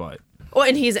Andrews, but well,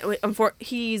 and he's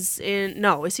in.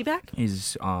 No, is he back?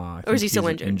 he's Or is he still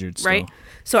injured? Injured still. Right.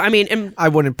 So I mean, I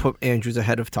wouldn't put Andrews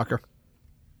ahead of Tucker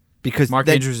because Mark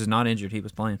Andrews is not injured. He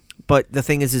was playing. But the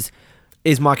thing is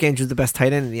Mark Andrews the best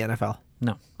tight end in the NFL?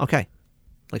 No, Okay,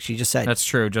 like she just said. that's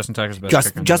true. Justin Tucker's the best.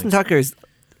 kicker in the Justin league. Tucker is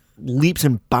leaps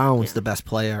and bounds the best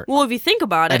player well, if you think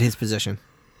about at it, his position.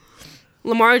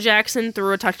 Lamar Jackson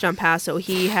threw a touchdown pass, so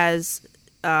he has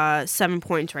 7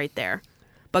 points right there.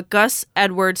 But Gus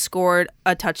Edwards scored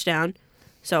a touchdown,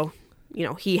 so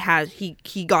he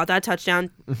got that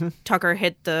touchdown. Mm-hmm. Tucker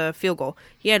hit the field goal.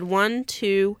 He had 1,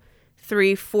 2,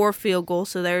 3, 4 field goals,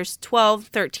 so there's 12,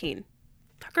 13.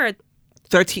 Tucker had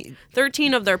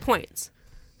 13 of their points.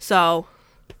 So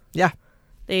Yeah,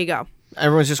 there you go.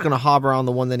 everyone's just gonna harbor on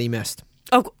the one that he missed.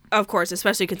 Of course,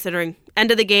 especially considering end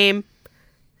of the game,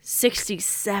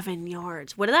 67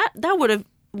 yards. That would have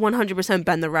 100%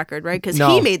 been the record, right? Because No.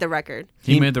 he made the record.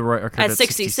 He made the right record At at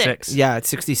 66. Yeah, at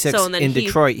 66 So, and then in he-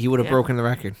 Detroit, he would have yeah. broken the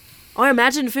record. Oh, I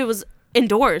imagine if it was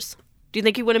indoors. Do you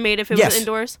think he would have made it if it was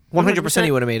indoors? 100%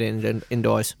 he would have made it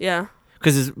indoors. Yeah.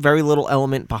 Because there's very little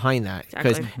element behind that.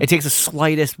 Because Exactly. it takes the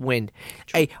slightest wind.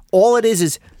 Hey, all it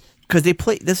is because they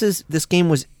play. This game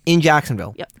was in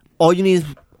Jacksonville. Yep. All you need is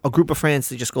a group of friends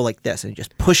to just go like this and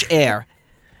just push air,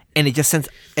 and it just sends.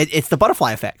 It's the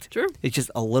butterfly effect. True. It's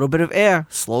just a little bit of air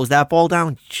slows that ball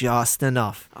down just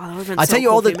enough. Oh, that would've been I so tell you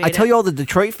cool all if the he I made tell it. you all the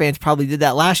Detroit fans probably did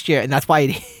that last year, and that's why it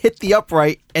hit the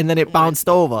upright and then it bounced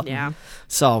over. Yeah.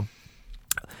 So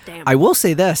Damn. I will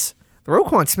say this: the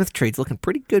Roquan Smith trade's looking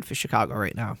pretty good for Chicago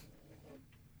right now.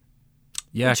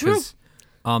 Yeah, True. because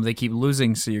they keep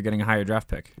losing, so you're getting a higher draft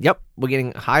pick. Yep, we're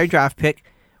getting a higher draft pick.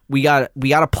 We got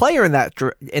a player in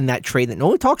that trade that no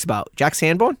one talks about. Jack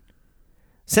Sanborn.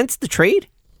 Since the trade,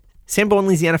 Sanborn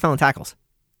leads the NFL in tackles.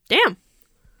 Damn.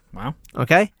 Wow.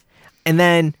 Okay, and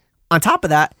then on top of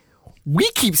that, we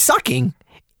keep sucking,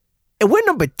 and we're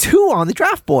number 2 on the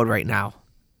draft board right now.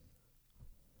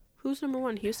 Who's number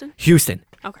 1? Houston? Houston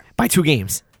Okay. by 2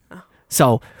 games.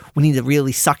 So we need to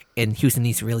really suck, and Houston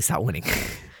needs to really start winning.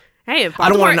 Hey, if I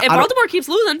don't Baltimore, wanna- if I don't- Baltimore keeps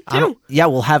losing, too. Yeah,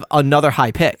 we'll have another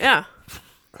high pick. Yeah.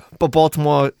 But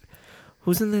Baltimore,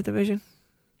 who's in the division?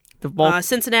 The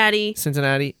Cincinnati.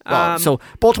 Cincinnati. Well, so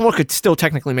Baltimore could still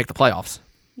technically make the playoffs.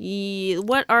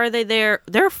 What are they there?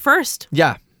 They're first.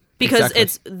 Yeah. Because exactly.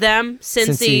 it's them, Cincy,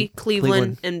 Cincy,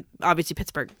 Cleveland, and obviously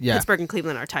Pittsburgh. Yeah. Pittsburgh and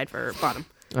Cleveland are tied for bottom.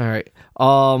 All right.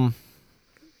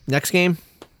 Next game,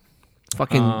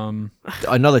 fucking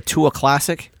another Tua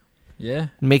classic, Yeah.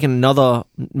 making another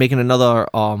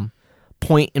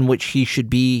point in which he should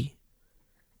be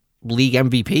league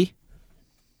MVP.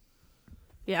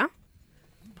 Yeah.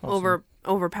 Over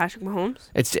Patrick Mahomes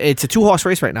It's a 2-horse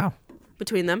race right now.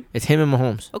 between them. It's him and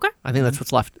Mahomes. Okay. I think that's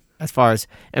what's left as far as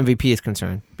MVP is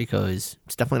concerned because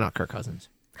it's definitely not Kirk Cousins.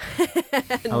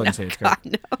 I wouldn't say it's good.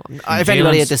 No. If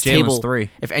anybody at Jalen's- this Jalen's table, 3.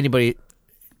 if anybody,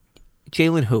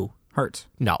 Jalen who? Hurts.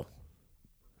 No.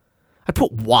 I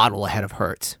put Waddle ahead of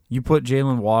Hurts. You put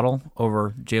Jalen Waddle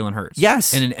over Jalen Hurts.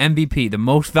 Yes. And an MVP, the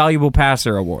most valuable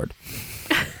passer award.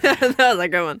 That was a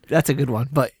good one. That's a good one.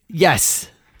 But yes,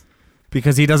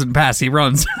 Because he doesn't pass, he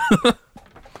runs.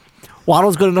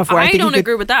 Waddle's good enough where I, I think don't he could,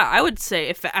 agree with that. I would say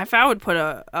if I would put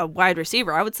a wide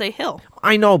receiver, I would say Hill.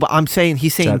 I know, but I'm saying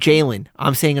he's saying Chuck. Jalen.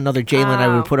 I'm saying another Jalen I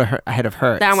would Oh. put ahead of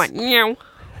Hurts. That went right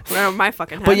over my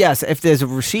fucking head. But yes, if there's a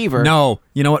receiver, No.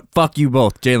 You know what? Fuck you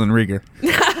both, Jalen Rieger.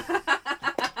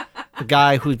 the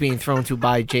guy who's being thrown to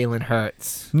by Jalen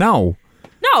Hurts. No.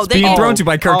 No, they Being gave, thrown to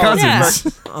by Kirk Oh,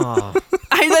 Cousins. Oh,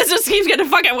 this just keeps getting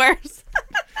fucking worse.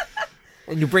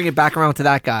 and you bring it back around to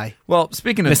that guy, Well,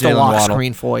 speaking of Mr. Jalen Lock Waddle.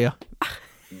 Screen for you.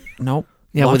 Nope.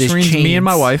 Yeah, Lock with his screen's me and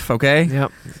my chains. wife, okay?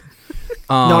 Yep.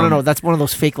 No. That's one of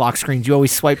those fake lock screens. You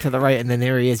always swipe to the right, and then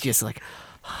there he is, just like,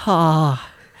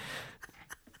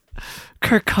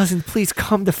 Kirk Cousins, please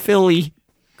come to Philly.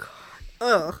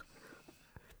 Ugh.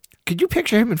 Could you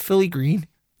picture him in Philly green?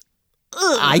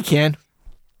 I can.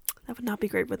 That would not be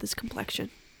great with his complexion.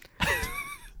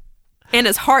 And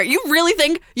his heart. You really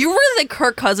think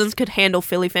Kirk Cousins could handle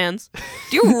Philly fans?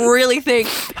 Do you really think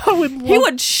he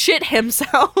would shit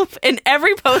himself in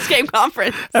every post-game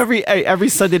conference? Every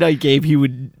Sunday night game, he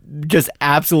would just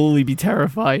absolutely be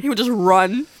terrified. He would just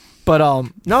run. But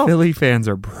no, Philly fans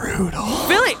are brutal.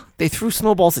 Philly. they threw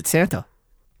snowballs at Santa.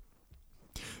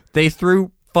 They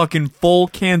threw fucking full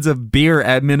cans of beer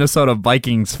at Minnesota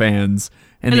Vikings fans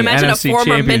in And the imagine NFC a former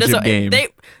Championship Minnesota game.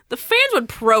 the fans would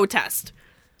protest.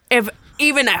 if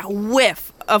even a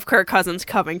whiff of Kirk Cousins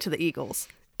coming to the Eagles.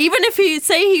 Even if he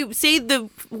say the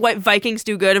Vikings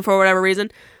do good and for whatever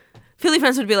reason, Philly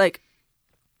fans would be like,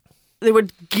 they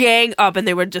would gang up and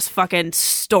they would just fucking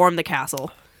storm the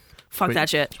castle. Fuck that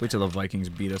shit. Wait till the Vikings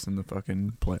beat us in the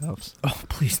fucking playoffs. Oh,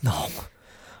 please no.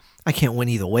 I can't win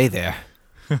either way there.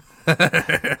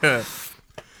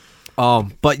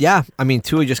 But yeah, I mean,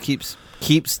 Tua just keeps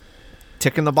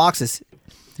ticking the boxes.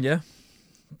 Yeah.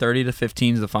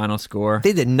 30-15 is the final score.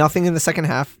 They did nothing in the second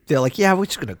half. They're like, yeah, we're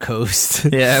just gonna coast.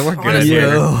 Yeah, we're good. Honestly.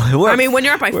 Yeah. I mean, when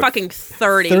you're up by fucking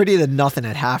 30. 30-0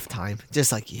 at halftime.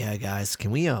 Just like, yeah, guys,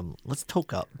 can we let's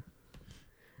toke up.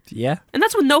 Yeah. And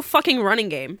that's with no fucking running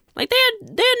game. Like, they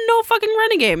had no fucking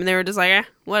running game. And they were just like,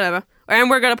 whatever. And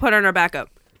we're going to put on our backup,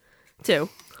 too.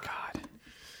 God.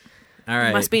 All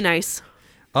right. Must be nice.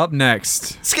 Up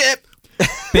next, Skip.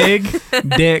 Big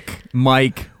Dick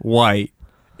Mike White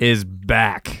is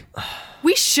back.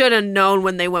 We should have known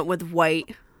when they went with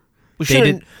White.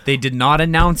 They did not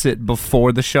announce it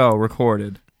before the show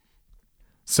recorded.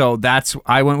 So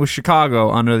I went with Chicago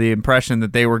under the impression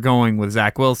that they were going with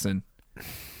Zach Wilson.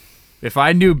 If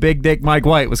I knew Big Dick Mike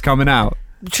White was coming out.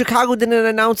 Chicago didn't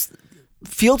announce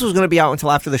Fields was going to be out until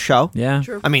after the show. Yeah.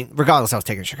 True. I mean, regardless, I was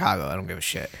taking Chicago. I don't give a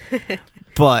shit.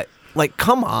 But, like,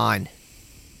 come on.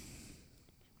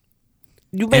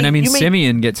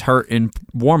 Simeon gets hurt in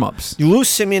warm-ups. You lose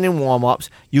Simeon in warm-ups.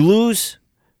 You lose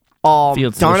Fields to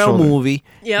the Darnell shoulder. Movie.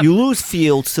 Yep. You lose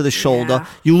Fields to the shoulder. Yeah.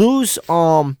 You lose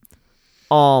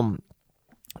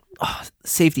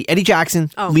safety. Eddie Jackson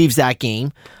leaves that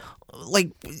game.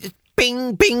 Like,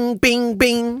 bing, bing, bing,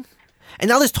 bing. And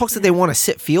now there's talks that they want to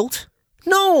sit Fields.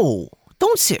 No,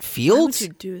 don't sit Why would Fields. you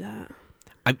do that?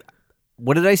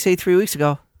 What did I say 3 weeks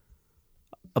ago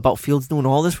about Fields doing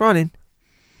all this running?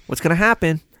 What's going to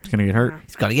happen? He's going to get hurt.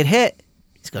 He's going to get hit.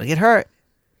 He's going to get hurt.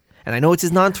 And I know it's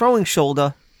his non-throwing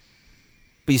shoulder,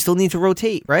 but you still need to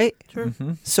rotate, right? Sure.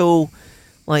 Mm-hmm. So,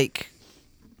 like,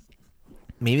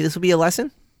 maybe this will be a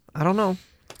lesson. I don't know.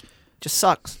 Just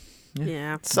sucks.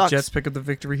 Yeah. Sucks. Jets pick up the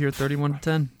victory here,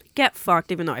 31-10. Get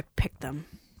fucked, even though I picked them.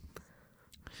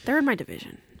 They're in my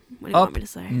division. What do you want me to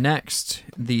say? Next,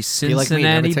 the Be like me,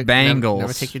 Cincinnati Bengals.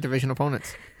 Never take your division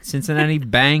opponents. Cincinnati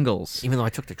Bengals Even though I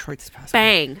took Detroit this past week.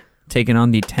 Bang. taking on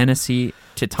the Tennessee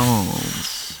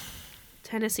Titans.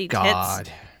 Tennessee God.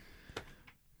 tits.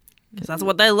 Because that's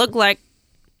what they look like.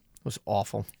 It was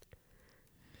awful.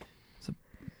 It's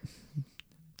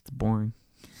boring.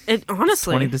 It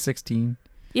honestly. 20-16.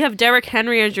 You have Derrick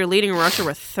Henry as your leading rusher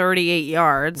with 38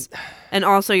 yards, and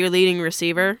also your leading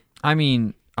receiver. I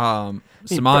mean,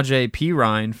 Samaje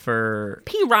Perine for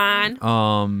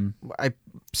Perine.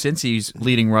 since he's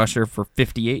leading rusher for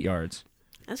 58 yards.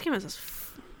 This game is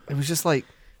It was just like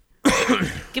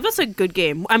give us a good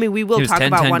game. I mean, we will He was talk 10-10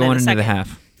 about one going in a into second. the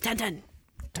half. 10-10.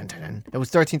 10-10. It was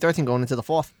 13-13 going into the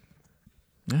fourth.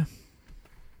 Yeah.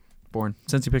 Boring.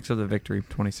 Since he picks up the victory,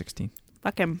 2016.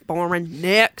 Fucking boring.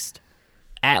 Next.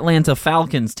 Atlanta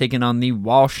Falcons taking on the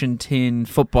Washington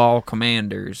Football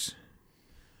Commanders.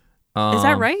 Is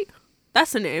that right?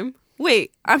 That's the name.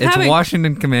 Wait, It's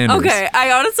Washington Commanders. Okay,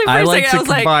 I honestly for I a like second to I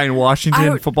was combine like,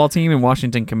 Washington Football Team and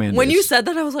Washington Commanders. when you said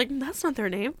that, I was like, that's not their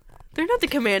name. They're not the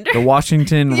Commander. the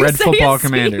Washington You Red say Football it, so you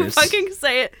Commanders. fucking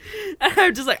say it. And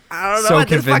I'm just like, I don't know. So at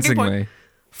this fucking point. convincingly.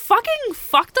 Fucking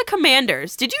fuck the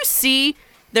Commanders. Did you see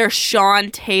their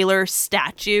Sean Taylor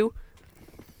statue?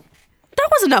 That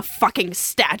wasn't a fucking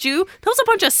statue. That was a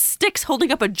bunch of sticks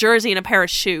holding up a jersey and a pair of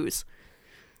shoes.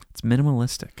 It's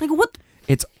minimalistic. Like, what?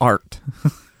 It's art.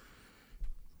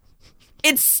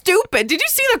 It's stupid. Did you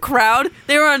see the crowd?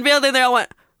 They were unveiled and they all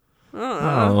went,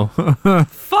 Oh.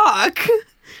 fuck.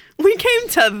 We came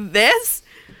to this?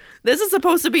 This is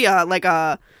supposed to be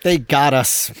They got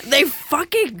us. they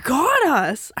fucking got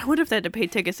us. I wonder if they had to pay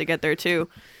tickets to get there too.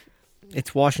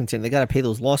 It's Washington. They got to pay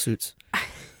those lawsuits.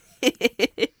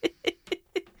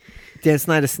 Dan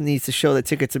Snyder needs to show that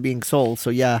tickets are being sold.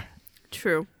 So, yeah.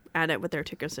 True. Add it with their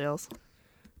ticket sales.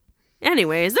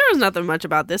 Anyways, there was nothing much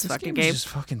about this fucking game. It's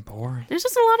just fucking boring. There's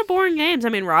just a lot of boring games. I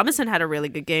mean, Robinson had a really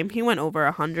good game. He went over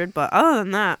 100, but other than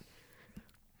that,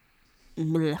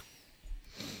 bleh.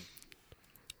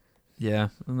 Yeah,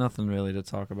 nothing really to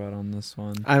talk about on this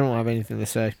one. I don't have anything to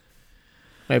say.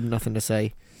 I have nothing to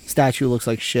say. Statue looks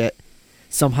like shit.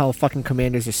 Somehow fucking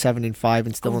Commanders are 7-5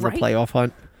 and still in the Right. playoff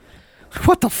hunt.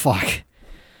 What the fuck?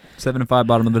 7-5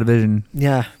 bottom of the division.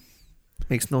 Yeah.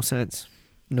 Makes no sense.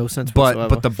 No sense But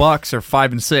whatsoever. the Bucks are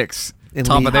 5-6, In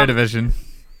top league. of their division,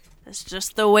 It's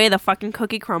just the way the fucking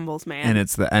cookie crumbles, man. and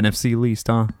it's the NFC least,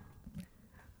 huh?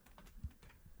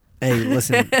 Hey,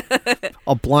 listen.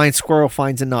 A blind squirrel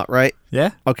finds a nut, right?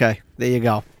 Yeah. Okay, there you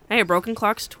go. Hey, a broken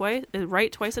clock's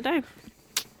right twice a day.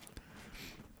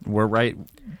 We're right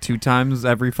 2 times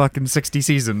every fucking 60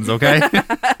 seasons, okay?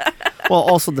 Well,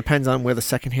 also depends on where the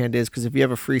second hand is, because if you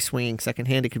have a free swinging second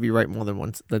hand, it could be right more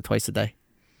than twice a day.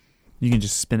 You can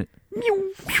just spin it.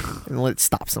 And let it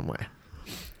stop somewhere.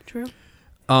 True.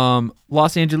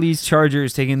 Los Angeles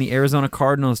Chargers taking the Arizona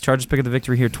Cardinals. Chargers pick up the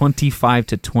victory here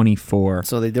 25-24.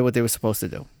 So they did what they were supposed to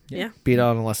do. Yeah. Beat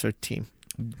out a lesser team.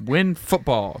 Win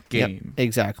football game. Yep,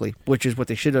 exactly. Which is what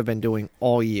they should have been doing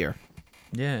all year.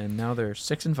 Yeah, and now they're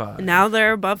 6-5. Now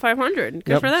they're above 500.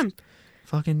 Good for them.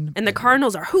 Fucking. And the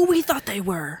Cardinals are who we thought they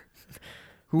were.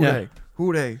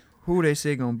 Who they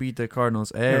say gonna beat the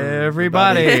Cardinals?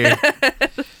 Everybody.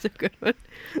 That's a good one.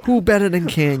 Who better than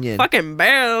Canyon? Fucking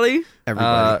barely.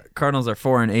 Everybody. Cardinals are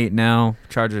 4-8 now.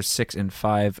 Chargers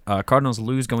 6-5. Cardinals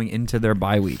lose going into their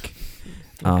bye week.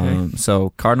 Okay.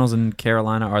 So Cardinals and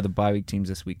Carolina are the bye week teams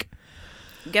this week.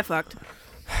 Get fucked.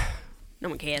 No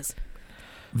one cares.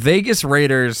 Vegas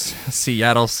Raiders,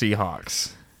 Seattle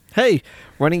Seahawks. Hey,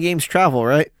 running games travel,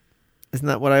 right? Isn't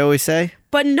that what I always say?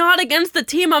 But not against the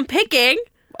team I'm picking.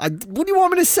 What do you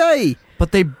want me to say?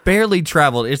 But they barely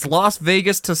traveled. It's Las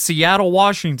Vegas to Seattle,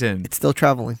 Washington. It's still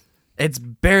traveling. It's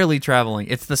barely traveling.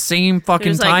 It's the same fucking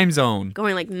There's, like, time zone.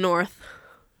 Going like north.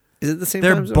 Is it the same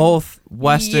They're time zone? both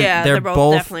Western. Yeah, they're they're both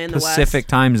both definitely in the Pacific West.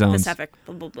 time zones. Pacific.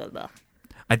 Blah, blah, blah, blah.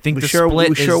 I think We the sure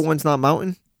split is. one's not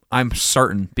mountain? I'm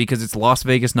certain because it's Las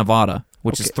Vegas, Nevada,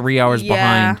 which is Okay. 3 hours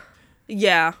behind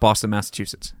Yeah. Boston,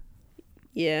 Massachusetts.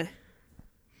 Yeah.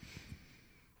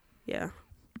 Yeah.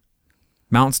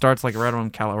 Mountain starts like right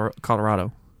around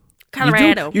Colorado.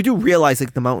 Colorado. You do realize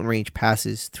like the mountain range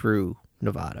passes through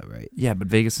Nevada, right? Yeah, but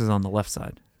Vegas is on the left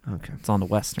side. Okay. It's on the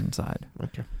western side.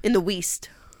 Okay. In the West.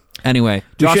 Anyway,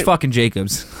 We Josh should- fucking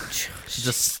Jacobs. He's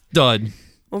a stud.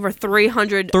 Over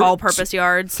 300 all-purpose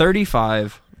yards.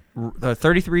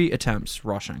 33 attempts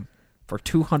rushing for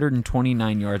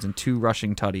 229 yards and 2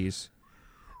 rushing tutties,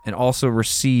 and also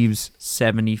receives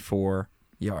 74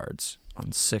 yards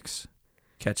on 6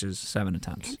 catches, 7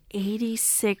 attempts.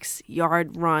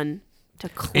 86-yard run to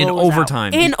close In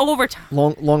overtime. out. In overtime.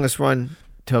 Longest run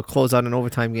to close out an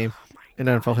overtime game in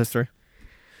NFL history.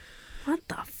 What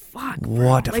the fuck?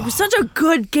 What the Like, it was fuck? such a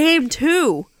good game,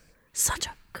 too. Such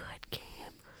a good game.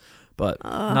 But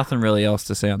nothing really else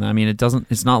to say on that. I mean,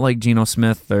 it's not like Geno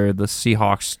Smith or the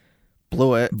Seahawks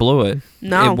Blew it. blew it.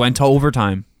 No. It went to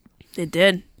overtime. It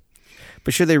did.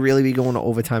 But should they really be going to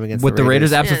overtime against With the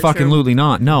Raiders? Yeah, absolutely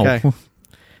not. No. Okay.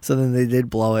 So then they did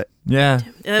blow it. Yeah.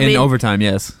 I In mean- overtime,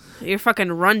 yes. Your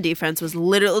fucking run defense was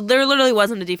literally... There literally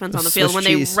wasn't a defense on the field Swiss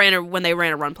when cheese. they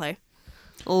ran a run play.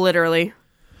 Literally.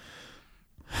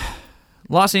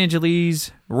 Los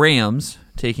Angeles Rams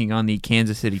taking on the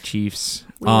Kansas City Chiefs.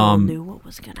 We all knew what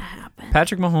was going to happen.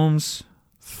 Patrick Mahomes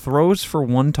throws for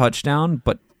 1 touchdown,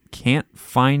 but can't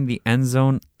find the end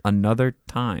zone another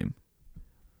time.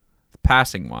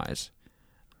 Passing wise,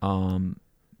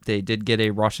 they did get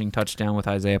a rushing touchdown with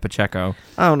Isaiah Pacheco,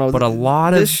 I don't know. but a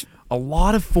lot this-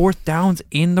 of fourth downs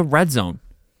in the red zone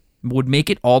would make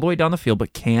it all the way down the field,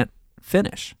 but can't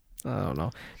finish. I don't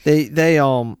know. They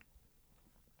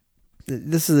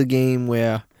this is a game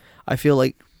where I feel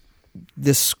like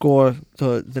this score,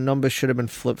 the numbers should have been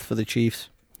flipped for the Chiefs.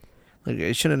 Like,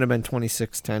 it shouldn't have been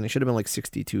 26-10. It should have been like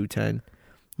 62-10.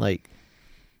 Like,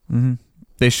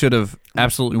 They should have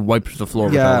absolutely wiped the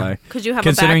floor Yeah. with LA. Could you have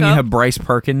Considering a you backup? have Bryce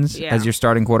Perkins Yeah. as your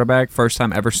starting quarterback, first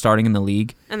time ever starting in the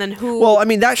league. And then who... well, I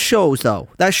mean, that shows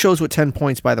with 10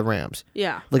 points by the Rams.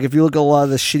 yeah. Like, if you look at a lot of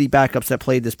the shitty backups that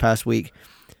played this past week,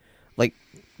 like,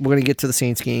 we're going to get to the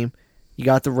Saints game. You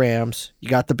got the Rams. You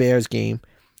got the Bears game.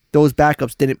 Those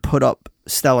backups didn't put up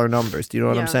stellar numbers. Do you know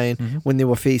what I'm Yeah. saying? When they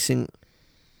were facing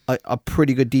a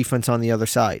pretty good defense on the other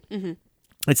side. Mm-hmm.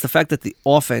 It's the fact that the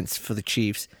offense for the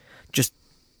Chiefs just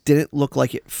didn't look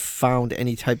like it found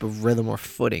any type of rhythm or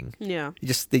footing. Yeah.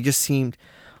 They just seemed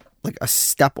like a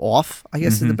step off, I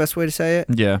guess is the best way to say it.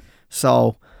 Yeah.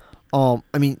 So, I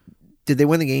mean, did they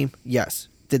win the game? Yes.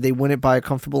 Did they win it by a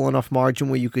comfortable enough margin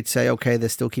where you could say, okay, they're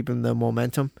still keeping the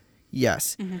momentum?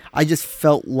 Yes. I just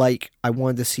felt like I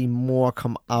wanted to see more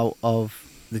come out of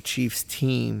the Chiefs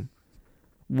team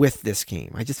with this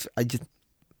game. I just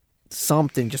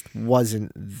something just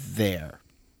wasn't there.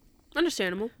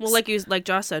 Understandable. Well, like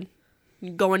Josh said,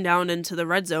 going down into the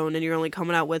red zone and you're only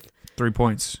coming out with... 3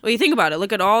 points. Well, you think about it.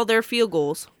 Look at all their field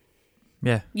goals.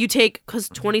 Yeah. You take... Because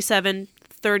 27,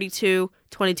 32,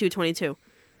 22, 22.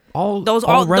 All Those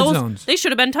red those, zones. They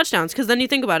should have been touchdowns because then you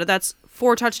think about it. That's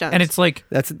 4 touchdowns. And it's like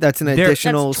That's an They're-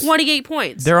 additional. That's 28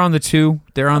 points. they're on the 2,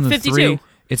 they're on the 52. 3.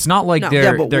 It's not like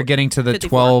No. they're getting to the 54.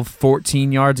 12,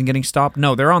 14 yards and getting stopped.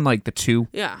 No, they're on like the 2.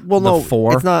 Yeah. Well, The no,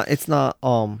 4. It's not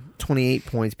 28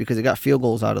 points because it got field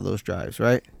goals out of those drives,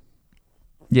 right?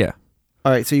 Yeah.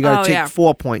 All right, so you got to take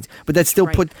 4 points, but that still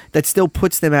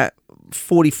puts them at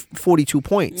 42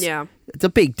 points. Yeah. It's a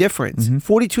big difference.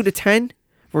 42-10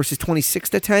 versus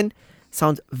 26-10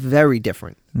 sounds very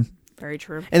different. Very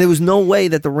true. And there was no way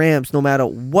that the Rams, no matter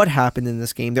what happened in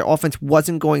this game, their offense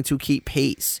wasn't going to keep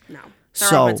pace. No.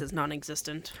 Their offense is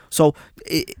non-existent. So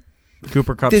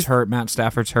Cooper Kupp's hurt, Matt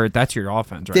Stafford's hurt. That's your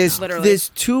offense right now. Literally. there's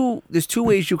two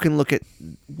ways you can look at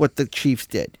what the Chiefs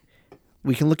did.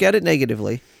 We can look at it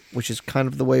negatively, which is kind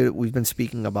of the way that we've been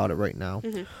speaking about it right now.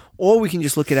 Or we can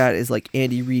just look at it as like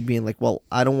Andy Reid being like, well,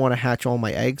 I don't want to hatch all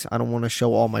my eggs. I don't want to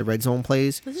show all my red zone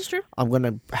plays. This is true. I'm going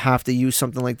to have to use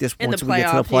something like this In once the we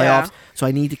get to the playoff, yeah. playoffs. So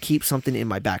I need to keep something in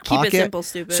my back Keep it pocket. simple,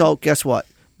 stupid. So guess what?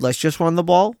 Let's just run the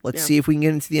ball. Let's Yeah. see if we can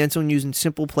get into the end zone using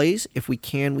simple plays. If we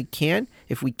can, we can.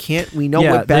 If we can't, we know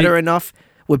Yeah, we're better enough.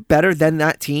 We're better than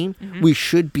that team. We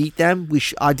should beat them.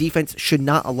 Our defense should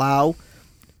not allow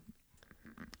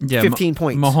 15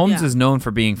 points. Mahomes Yeah. is known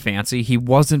for being fancy. He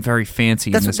wasn't very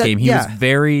fancy in this game. He was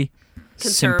very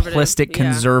Conservative, simplistic,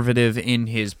 yeah. conservative in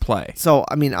his play. So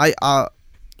I mean, like I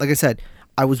said,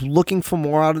 I was looking for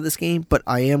more out of this game, but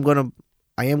I am gonna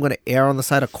err on the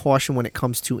side of caution when it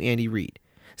comes to Andy Reid.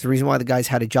 It's the reason why the guy's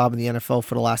had a job in the NFL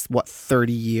for the last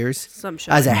 30 years Some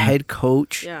shit. as a head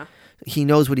coach. Yeah. He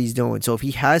knows what he's doing. So if he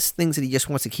has things that he just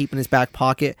wants to keep in his back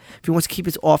pocket, if he wants to keep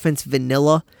his offense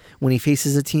vanilla when he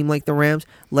faces a team like the Rams,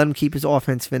 let him keep his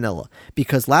offense vanilla.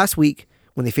 Because last week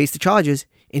when they faced the Chargers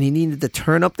and he needed to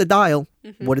turn up the dial,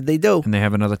 what did they do? And they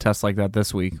have another test like that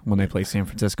this week when they play San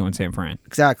Francisco and San Fran.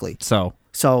 Exactly. So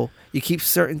You keep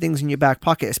certain things in your back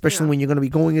pocket, especially when you're going to be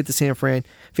going into San Fran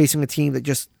facing a team that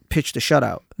just pitched a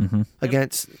shutout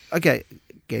against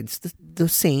the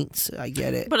Saints. I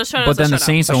get it. But a shutout But is a then the shutout.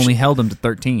 Saints only held them to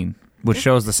 13, which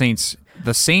shows the Saints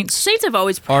Saints have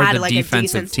always are had the like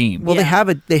defensive a decent team. Well,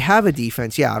 Yeah. they have a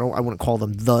defense. Yeah, I wouldn't call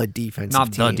them the defensive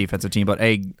Not team. the defensive team, but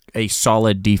a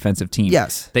solid defensive team.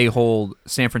 Yes. They hold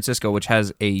San Francisco, which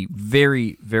has a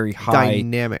very, very high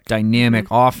Dynamic.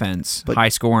 offense, But- high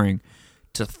scoring,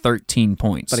 to 13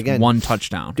 points. But again, 1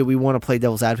 touchdown. Do we want to play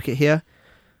devil's advocate here?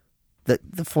 The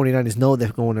 49ers know they're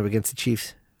going up against the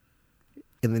Chiefs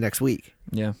in the next week.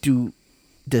 Yeah.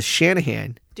 Does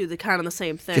Shanahan do the kind of the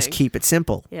same thing. just keep it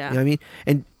simple? Yeah. You know what I mean?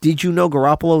 And did you know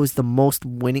Garoppolo is the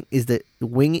winningest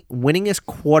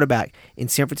quarterback in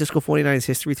San Francisco 49ers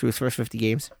history through his first 50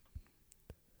 games?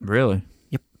 Really?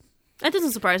 That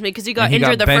doesn't surprise me because he got And he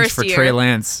injured got the benched first for year. Trey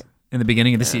Lance in the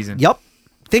beginning of the season. Yep.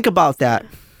 Think about that.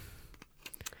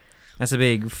 That's a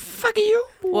big fuck you.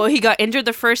 Well, he got injured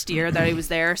the first year that he was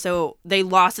there, so they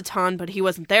lost a ton, but he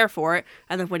wasn't there for it.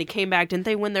 And then when he came back, didn't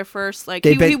they win their first? Like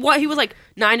he was like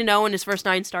 9-0 in his first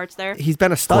 9 starts there. He's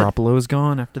been a stud. Garoppolo's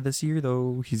gone after this year,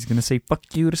 though. He's going to say fuck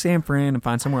you to San Fran and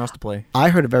find somewhere else to play. I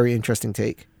heard a very interesting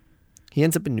take. He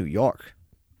ends up in New York,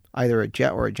 either a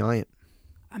Jet or a Giant.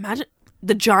 Imagine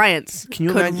the Giants Can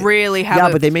you could imagine? really have. Yeah,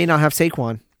 a, but they may not have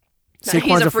Saquon. He's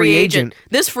Saquon's a free agent.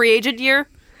 This free agent year,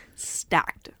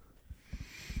 stacked.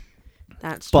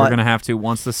 That's We're But- going to have to,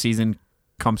 once the season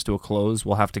comes to a close,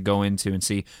 we'll have to go into and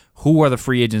see who are the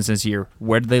free agents this year.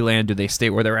 Where do they land? Do they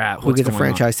stay where they're at? Who What's gets a going on?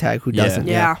 franchise tag? Who Yeah. doesn't?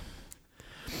 yeah.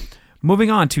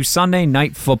 Moving on to Sunday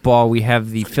Night Football, we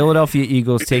have the Philadelphia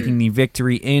Eagles taking the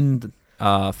victory in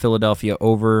Philadelphia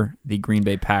over the Green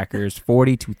Bay Packers,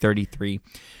 40-33.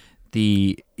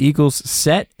 The Eagles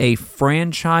set a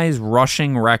franchise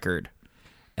rushing record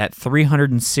at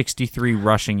 363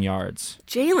 rushing yards.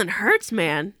 Jalen Hurts,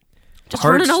 man, just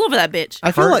Hurts- running all over that bitch.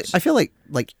 I Hurts. feel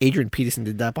like Adrian Peterson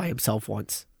did that by himself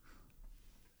once.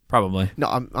 Probably. No,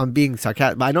 I'm being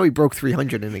sarcastic, but I know he broke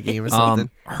 300 in a game or something.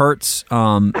 Hurts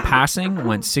passing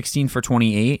went 16 for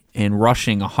 28 and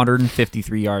rushing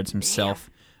 153 yards himself.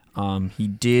 He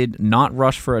did not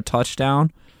rush for a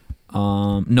touchdown.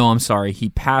 No, I'm sorry. He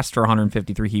passed for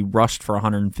 153. He rushed for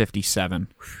 157.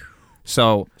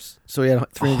 So So he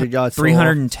had 300 yards.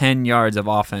 310 yards of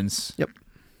offense. Yep.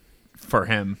 For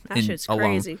him That shit's alone.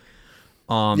 crazy.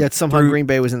 Yet somehow through- Green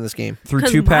Bay was in this game. Through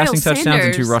 'Cause 2 passing Miles touchdowns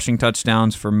and 2 Sanders- rushing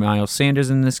touchdowns for Miles Sanders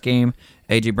in this game.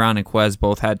 A.J. Brown and Quez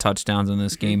both had touchdowns in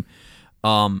this game.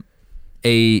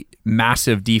 A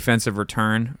massive defensive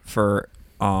return for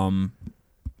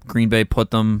Green Bay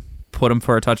put them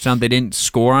for a touchdown. They didn't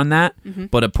score on that,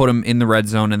 but it put them in the red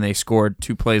zone, and they scored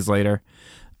 2 plays later.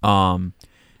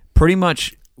 Pretty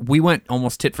much, we went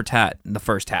almost tit for tat in the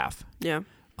first half. Yeah.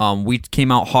 We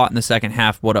came out hot in the second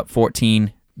half, up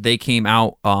 14. They came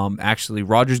out, actually,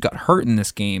 Rodgers got hurt in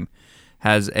this game,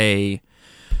 has a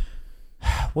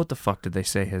What the fuck did they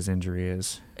say his injury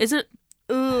is? Isn't?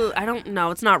 I don't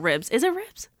know. It's not ribs. Is it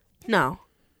ribs? No.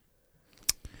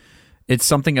 It's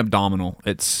something abdominal.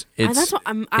 It's That's what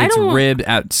it's rib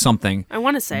at something. I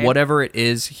want to say whatever it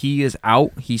is. He is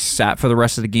out. He sat for the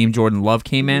rest of the game. Jordan Love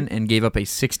came in and gave up a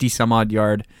 60-some-odd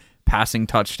yard passing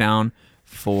touchdown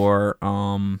for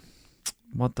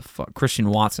what the fuck, Christian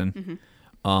Watson,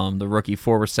 the rookie.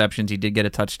 4 receptions. He did get a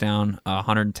touchdown,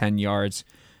 110 yards.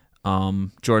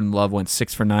 Jordan Love went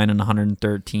 6 for 9 and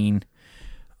 113.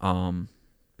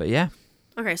 But yeah.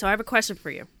 Okay, so I have a question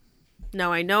for you.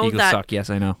 Now I know Eagles that suck. Yes,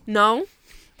 I know. No,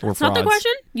 that's not the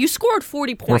question. You scored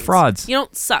 40 points. We're frauds. You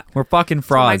don't suck. We're fucking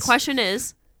frauds. So my question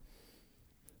is,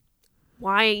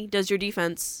 why does your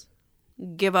defense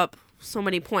give up so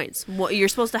many points? Well, you're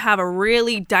supposed to have a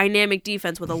really dynamic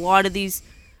defense with a lot of these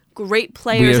great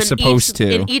players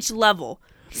in each level.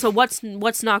 So what's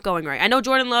not going right? I know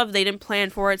Jordan Love, they didn't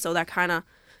plan for it, so that kind of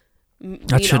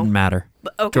that shouldn't matter.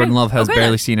 But, okay. Jordan Love has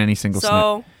barely seen any single snap.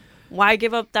 So why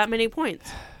give up that many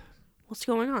points? What's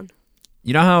going on?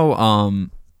 You know how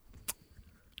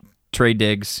Trey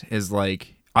Diggs is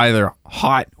like either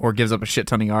hot or gives up a shit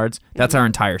ton of yards? That's our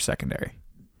entire secondary.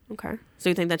 Okay. So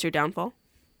you think that's your downfall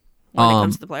when it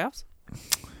comes to the playoffs?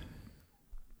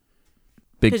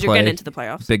 Big Because you're getting into the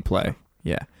playoffs. Big play.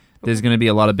 Yeah. There's going to be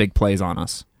a lot of big plays on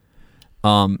us.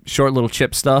 Short little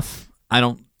chip stuff, I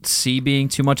don't see being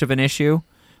too much of an issue,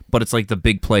 but it's like the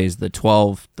big plays, the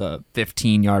 12, the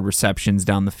 15-yard receptions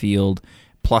down the field,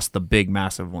 plus the big,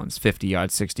 massive ones,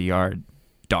 50-yard, 60-yard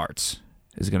darts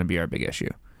is going to be our big issue.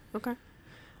 Okay.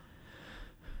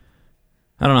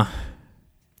 I don't know.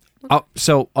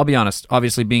 So I'll be honest.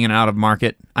 Obviously, being an out of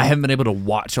market, I haven't been able to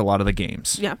watch a lot of the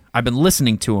games. Yeah. I've been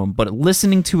listening to them, but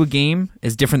listening to a game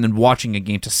is different than watching a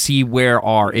game to see where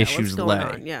our issues what's going lay.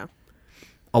 on? Yeah.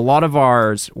 A lot of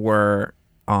ours were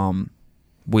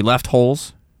we left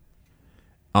holes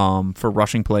for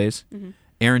rushing plays. Mm-hmm.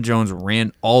 Aaron Jones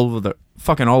ran all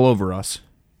over us.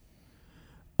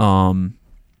 And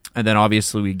then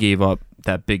obviously we gave up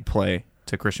that big play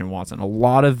to Christian Watson. A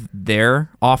lot of their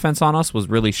offense on us was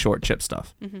really short chip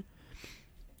stuff. Mm-hmm.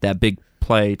 That big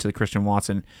play to the Christian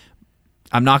Watson.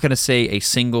 I'm not going to say a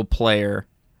single player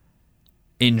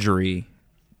injury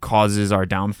causes our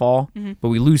downfall, but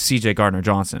we lose C.J.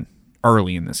 Gardner-Johnson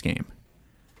early in this game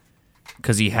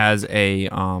because he has a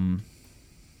I'm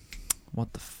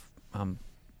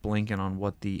blanking on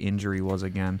what the injury was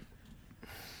again.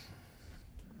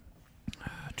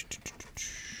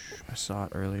 I saw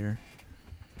it earlier.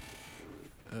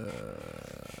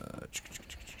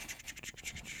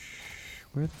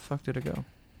 Where the fuck did it go?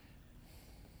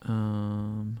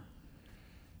 I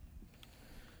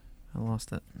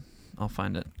lost it. I'll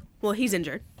find it. Well, he's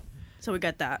injured, so we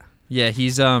got that. Yeah,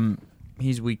 he's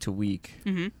week to week.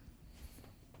 Mm-hmm.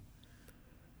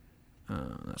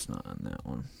 That's not on that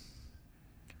one.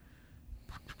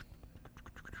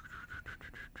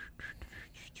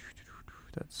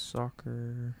 That's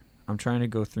soccer. I'm trying to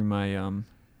go through my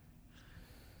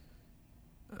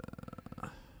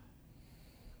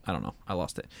I don't know. I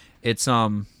lost it. It's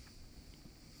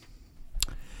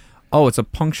it's a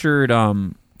punctured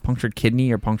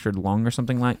kidney or punctured lung or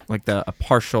something like a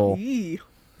partial. Eee.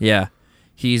 Yeah.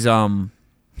 He's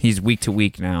week to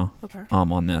week now. Okay.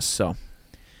 On this. So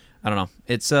I don't know.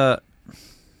 It's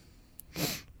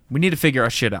we need to figure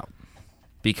our shit out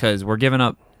because we're giving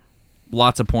up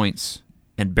lots of points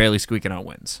and barely squeaking out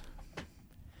wins.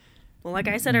 Well, like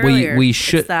I said earlier, we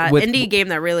should, it's that Indy game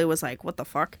that really was like, what the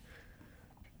fuck?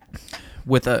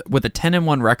 With a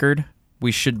 10-1 record,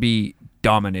 we should be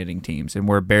dominating teams, and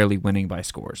we're barely winning by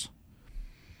scores.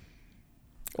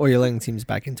 Or you're letting teams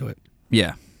back into it.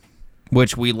 Yeah,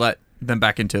 which we let them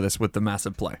back into this with the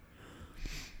massive play.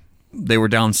 They were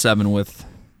down 7 with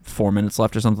 4 minutes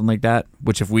left or something like that,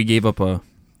 which if we gave up a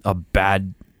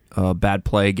bad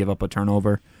play, give up a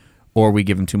turnover, or we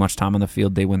give them too much time on the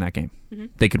field, they win that game. Mm-hmm.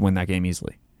 They could win that game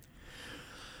easily.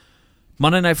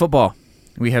 Monday Night Football.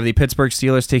 We have the Pittsburgh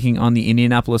Steelers taking on the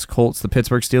Indianapolis Colts. The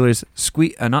Pittsburgh Steelers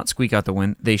not squeak out the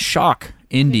win. They shock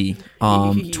Indy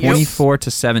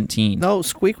 24-17. No,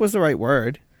 squeak was the right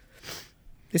word.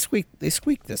 They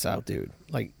squeaked this out, dude.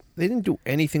 Like, they didn't do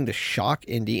anything to shock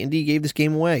Indy. Indy gave this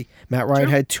game away. Matt Ryan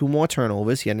had 2 more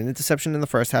turnovers. He had an interception in the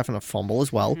first half and a fumble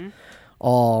as well.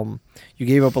 Mm-hmm. You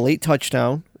gave up a late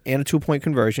touchdown and a 2-point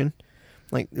conversion.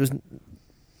 Like, there was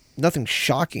nothing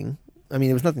shocking. I mean,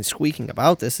 there was nothing squeaking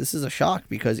about this. This is a shock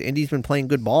because Indy's been playing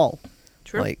good ball.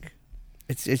 True. Like,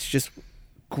 it's just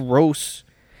gross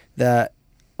that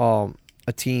a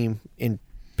team in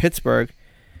Pittsburgh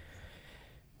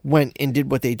went and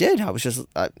did what they did. I was just,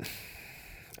 I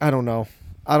don't know.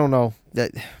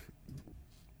 That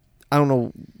I don't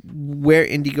know where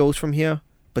Indy goes from here,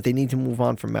 but they need to move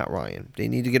on from Matt Ryan. They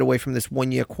need to get away from this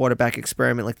 1-year quarterback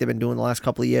experiment like they've been doing the last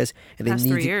couple of years. And Past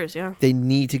 3 years, yeah. They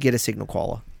need to get a signal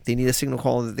caller. They need a signal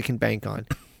caller that they can bank on.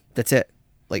 That's it.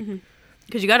 Like,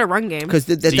 because you got a run game. because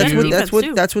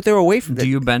that's what they're away from. Do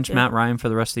you bench Matt Ryan for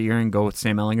the rest of the year and go with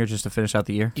Sam Ellinger just to finish out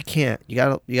the year? You can't. You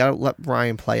gotta let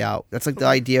Ryan play out. That's like the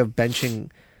idea of benching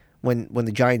when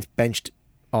the Giants benched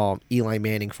Eli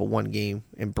Manning for one game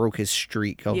and broke his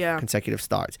streak of consecutive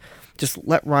starts. Just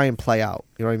let Ryan play out.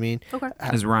 You know what I mean? Okay.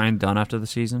 Is Ryan done after the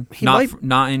season? He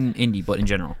Not in Indy, but in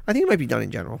general. I think he might be done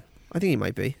in general. I think he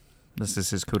might be. This is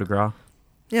his coup de grace.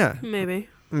 Yeah. Maybe.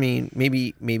 I mean,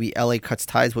 maybe LA cuts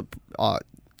ties with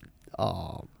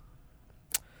Carr?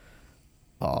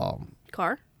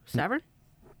 Stafford?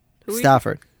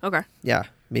 Stafford. Okay. Yeah.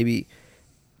 Maybe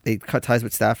they cut ties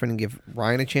with Stafford and give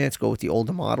Ryan a chance, go with the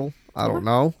older model. I don't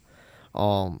know.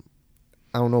 I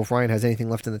don't know if Ryan has anything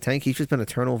left in the tank. He's just been a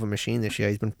turnover machine this year.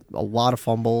 He's been a lot of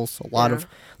fumbles, a lot of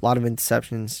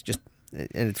interceptions,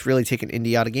 and it's really taken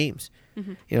Indy out of games.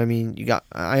 You know what I mean?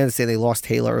 I understand they lost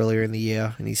Taylor earlier in the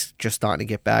year, and he's just starting to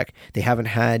get back. They haven't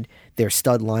had their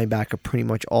stud linebacker pretty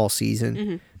much all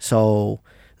season. So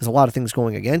there's a lot of things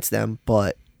going against them,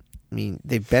 but I mean,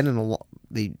 they've been in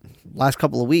the last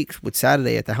couple of weeks with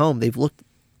Saturday at the helm, they've looked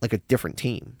like a different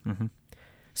team.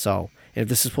 So, and if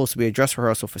this is supposed to be a dress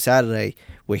rehearsal for Saturday,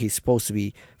 where he's supposed to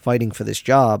be fighting for this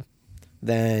job,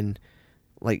 then,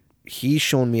 like, he's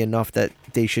shown me enough that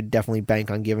they should definitely bank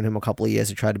on giving him a couple of years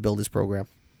to try to build his program.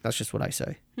 That's just what I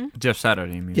say. Jeff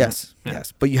Saturday, you mean? Yes,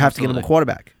 yes. But you have to get him a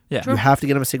quarterback. Yeah. You have to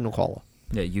get him a signal caller.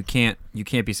 Yeah, you can't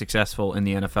be successful in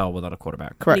the NFL without a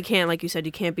quarterback. Correct. You can't, like you said,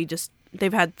 you can't be just...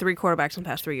 They've had 3 quarterbacks in the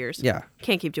past 3 years. Yeah.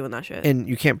 Can't keep doing that shit. And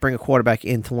you can't bring a quarterback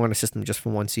in to learn a system just for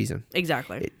one season.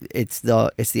 Exactly. It's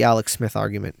the Alex Smith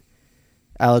argument.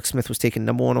 Alex Smith was taken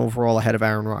number 1 overall ahead of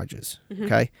Aaron Rodgers.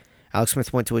 Okay? Alex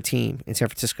Smith went to a team in San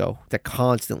Francisco that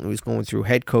constantly was going through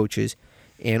head coaches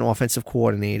and offensive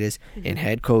coordinators and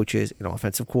head coaches and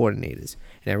offensive coordinators.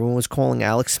 And everyone was calling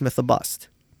Alex Smith a bust.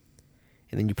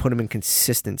 And then you put him in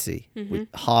consistency with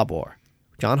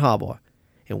John Harbaugh.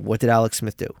 And what did Alex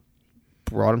Smith do?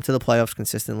 Brought him to the playoffs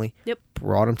consistently. Yep.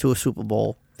 Brought him to a Super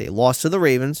Bowl. They lost to the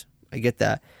Ravens. I get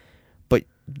that. But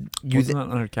Wasn't that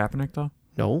under Kaepernick, though?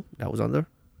 No, that was under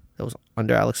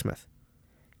Alex Smith.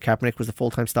 Kaepernick was the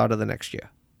full-time starter the next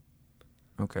year.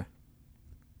 Okay.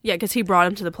 Yeah, because he brought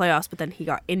him to the playoffs, but then he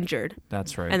got injured.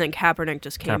 That's right. And then Kaepernick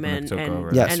just came in took and over.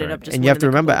 ended up just and you have to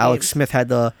winning a remember, couple of Alex games. Smith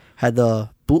had the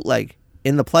bootleg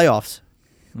in the playoffs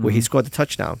where he scored the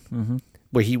touchdown,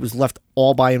 where he was left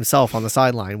all by himself on the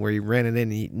sideline, where he ran it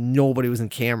in. And nobody was in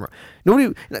camera.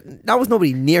 That was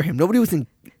nobody near him. Nobody was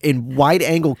in wide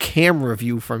angle camera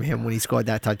view from him when he scored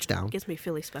that touchdown. Gives me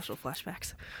Philly special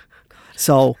flashbacks.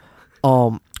 So,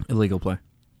 Illegal play.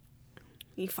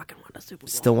 He fucking won a Super Bowl.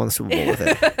 still won the Super Bowl with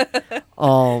it.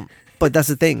 But that's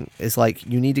the thing, is like,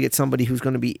 you need to get somebody who's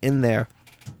going to be in there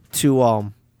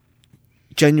to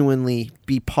genuinely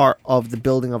be part of the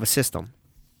building of a system.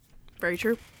 Very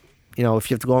true. You know,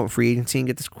 if you have to go out in free agency and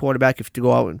get this quarterback, if you have to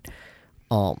go out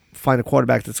and find a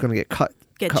quarterback that's going to get cut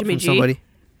Jimmy from G. somebody.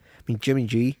 I mean, Jimmy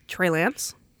G. Trey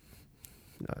Lance.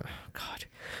 God.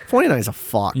 49ers are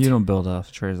fucked. You don't build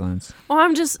off Trey Lance. Well,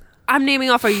 I'm naming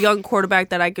off a young quarterback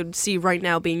that I could see right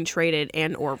now being traded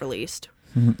and or released.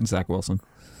 Zach Wilson.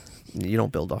 You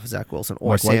don't build off of Zach Wilson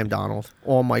or Mike Sam White. Donald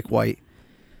or Mike White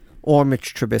or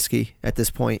Mitch Trubisky at this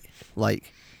point.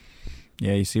 Like,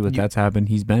 Yeah, you see that's happened.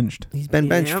 He's benched. he's been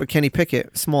benched for Kenny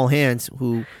Pickett, small hands,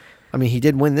 who, I mean, he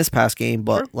did win this past game,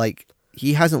 but like,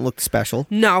 he hasn't looked special.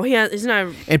 No, he's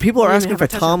not. And people are He doesn't asking have for a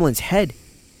touchdown. Tomlin's head.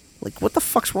 Like, what the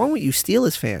fuck's wrong with you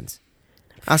Steelers fans?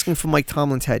 Asking for Mike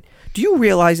Tomlin's head. Do you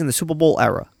realize in the Super Bowl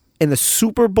era, the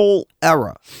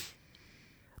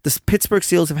Pittsburgh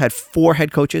Steelers have had 4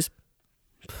 head coaches?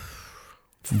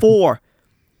 4.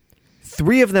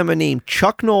 3 of them are named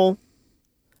Chuck Noll,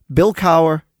 Bill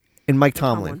Cowher, and Mike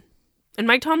Tomlin. And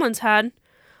Mike Tomlin's had,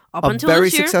 up A until very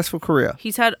this year, successful career.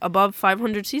 he's had above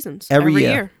 500 seasons Every every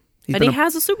year. year. He's And been he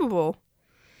has a Super Bowl.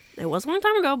 It was a long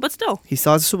time ago, but still. He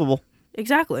still has a Super Bowl.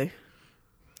 Exactly.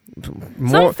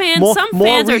 More,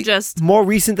 fans are just more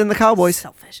recent than the Cowboys.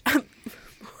 selfish.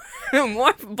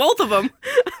 Both of them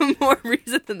more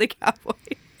recent than the Cowboys.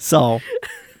 So,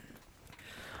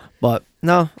 but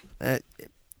no,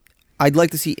 I'd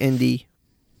like to see Indy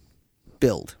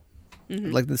build. I'd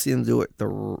like to see them do it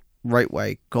the right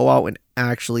way. Go out and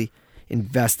actually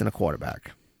invest in a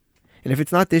quarterback. And if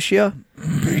it's not this year,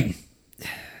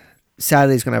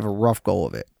 Saturday's going to have a rough go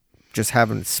of it. Just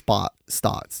having spot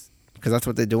starts. Because that's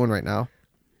what they're doing right now.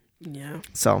 Yeah.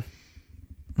 So,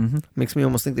 Makes me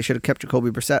almost think they should have kept Jacoby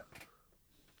Brissett.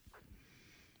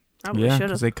 Probably Yeah, should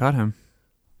because have. they cut him.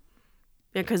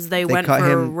 Yeah, because they They went cut for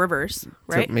him Rivers,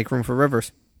 right? To make room for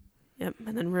Rivers. Yep,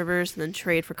 and then Rivers, and then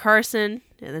trade for Carson,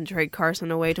 and then trade Carson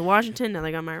away to Washington. Now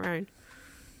they got Matt Ryan.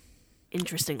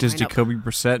 Interesting. Does lineup. Jacoby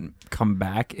Brissett come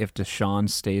back if Deshaun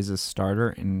stays as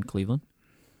starter in Cleveland?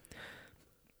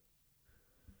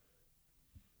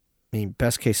 I mean,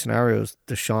 best case scenario is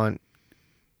Deshaun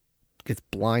gets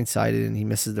blindsided and he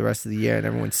misses the rest of the year, and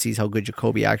everyone sees how good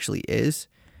Jacoby actually is.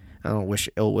 I don't wish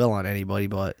ill will on anybody,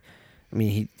 but I mean,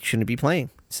 he shouldn't be playing.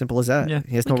 Simple as that. Yeah.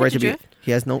 He has We no could right to be. draft.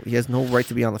 He has no right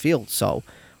to be on the field. So,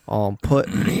 put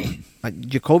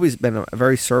Jacoby's been a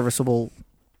very serviceable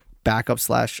backup /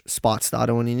 spot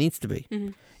starter when he needs to be,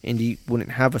 and he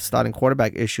wouldn't have a starting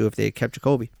quarterback issue if they had kept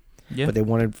Jacoby. Yeah. But they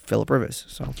wanted Phillip Rivers.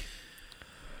 So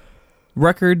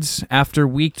Records after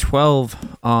week 12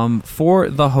 for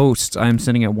the hosts. I'm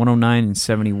sitting at 109 and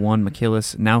 71.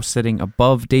 McKillis now sitting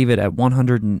above David at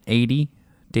 180.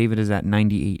 David is at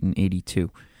 98 and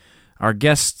 82. Our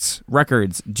guests'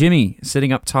 records: Jimmy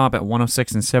sitting up top at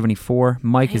 106 and 74.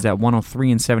 Mike is at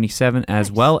 103 and 77,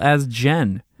 as well as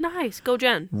Jen. Nice. Go,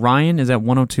 Jen. Ryan is at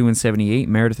 102 and 78.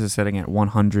 Meredith is sitting at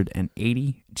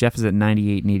 180. Jeff is at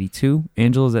 98 and 82.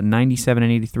 Angela is at 97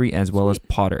 and 83, as well as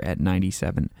Potter at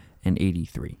 97 and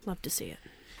 83. Love to see it.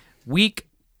 Week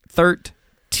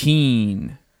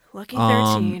 13. Lucky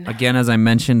 13. Again, as I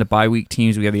mentioned, the bye-week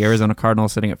teams, we have the Arizona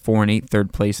Cardinals sitting at 4 and 8,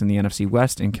 third place in the NFC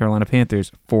West, and Carolina Panthers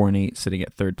 4 and 8, sitting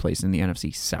at third place in the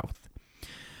NFC South.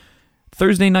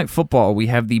 Thursday night football, we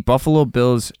have the Buffalo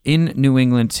Bills in New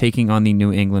England taking on the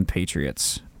New England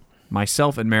Patriots.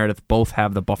 Myself and Meredith both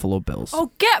have the Buffalo Bills.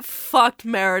 Oh, get fucked,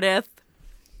 Meredith.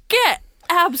 Get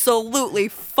absolutely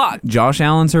fucked. Josh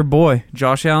Allen's her boy.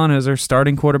 Josh Allen is her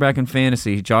starting quarterback in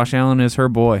fantasy. Josh Allen is her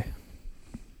boy.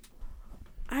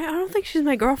 I don't think she's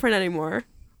my girlfriend anymore.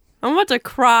 I'm about to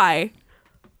cry.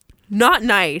 Not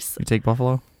nice. You take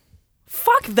Buffalo?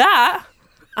 Fuck that.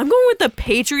 I'm going with the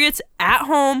Patriots at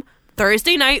home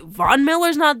Thursday night. Von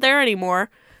Miller's not there anymore.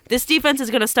 This defense is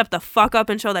going to step the fuck up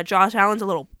and show that Josh Allen's a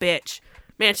little bitch.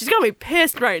 Man, she's going to be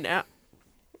pissed right now.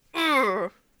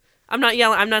 Ugh. I'm not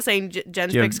yelling. I'm not saying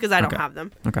Jen's Yeah, picks because I don't okay. have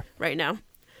them Okay. right now.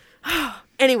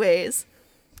 Anyways,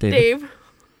 David. Dave.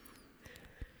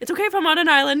 It's okay if I'm on an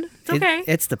island. It's okay.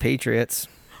 It's the Patriots.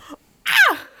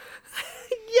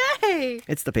 Yay!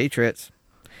 It's the Patriots.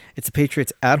 It's the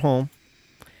Patriots at home.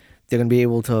 They're going to be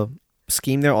able to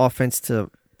scheme their offense to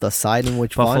the side in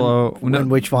which Buffalo. Von Now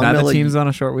Miller. the team's on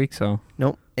a short week, so.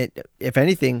 Nope. If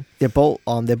anything, they're both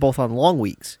on long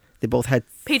weeks. They both had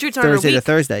Patriots are on a Thursday to week.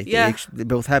 Thursday. Yeah. They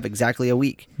both have exactly a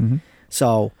week. Mm-hmm.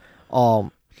 So,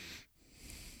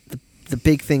 the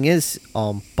big thing is,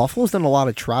 Buffalo's done a lot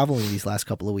of traveling these last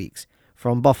couple of weeks.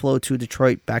 From Buffalo to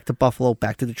Detroit, back to Buffalo,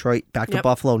 back to Detroit, back to Yep.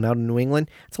 Buffalo, now to New England.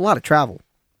 It's a lot of travel.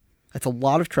 That's a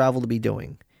lot of travel to be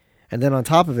doing. And then on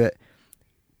top of it,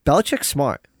 Belichick's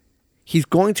smart. He's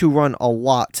going to run a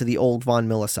lot to the old Von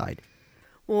Miller side.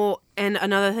 Well, and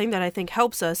another thing that I think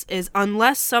helps us is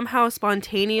unless somehow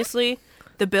spontaneously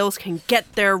the Bills can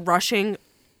get their rushing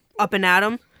up and at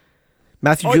him.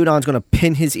 Matthew Judon's going to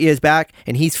pin his ears back,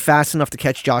 and he's fast enough to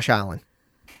catch Josh Allen.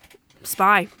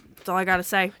 Spy. That's all I got to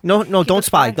say. No, Keep don't it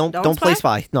spy. spy. Don't play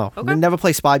spy. No, Okay. never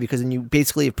play spy because then you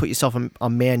basically have put yourself a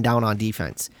man down on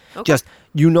defense. Okay. Just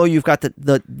you've got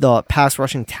the pass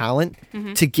rushing talent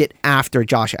to get after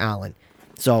Josh Allen.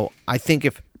 So I think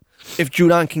if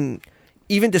Judon can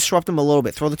even disrupt him a little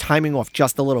bit, throw the timing off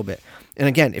just a little bit. And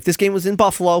again, if this game was in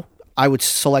Buffalo, I would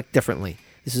select differently.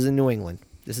 This is in New England.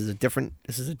 This is a different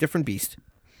beast.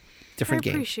 Different I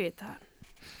game. appreciate that.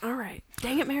 All right.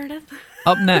 Dang it, Meredith.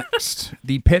 Up next,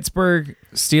 the Pittsburgh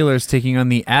Steelers taking on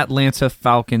the Atlanta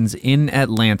Falcons in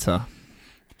Atlanta.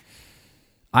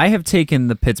 I have taken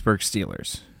the Pittsburgh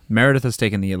Steelers. Meredith has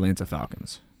taken the Atlanta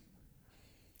Falcons.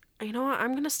 You know what?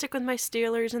 I'm going to stick with my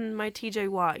Steelers and my TJ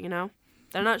Watt, you know?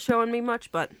 They're not showing me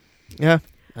much, but Yeah,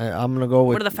 I'm gonna go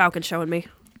with. what are the Falcons showing me?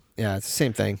 Yeah, it's the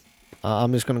same thing.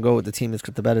 I'm just gonna go with the team that's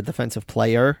got the better defensive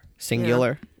player,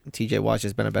 singular. TJ Watt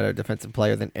has been a better defensive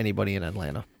player than anybody in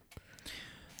Atlanta.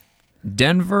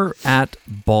 Denver at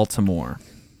Baltimore.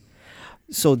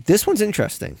 So this one's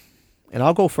interesting, and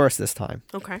I'll go first this time.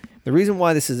 Okay. The reason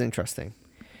why this is interesting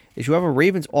is you have a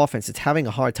Ravens offense that's having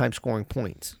a hard time scoring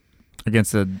points.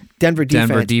 Against the Denver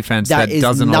defense that is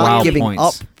doesn't not allow giving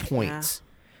points. up points.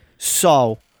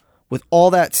 So, with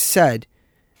all that said,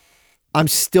 I'm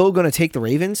still going to take the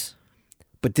Ravens,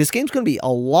 but this game's going to be a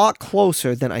lot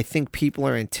closer than I think people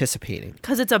are anticipating.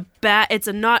 Because it's a bad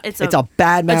matchup. It's a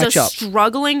bad It's a matchup.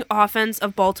 struggling offense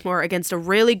of Baltimore against a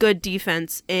really good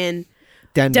defense in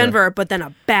Denver, but then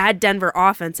a bad Denver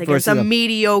offense against Versus a a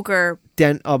mediocre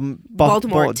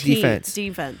Baltimore defense.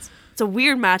 It's a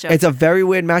weird matchup. It's a very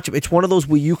weird matchup. It's one of those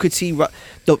where you could see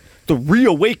the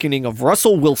reawakening of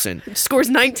Russell Wilson. Scores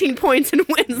 19 points and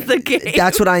wins the game.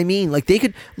 That's what I mean. Like, they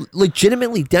could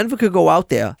legitimately, Denver could go out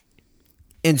there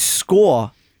and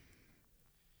score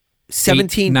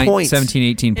 17 points. 17,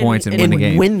 18 points and win and the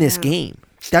game. win this game.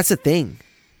 That's the thing.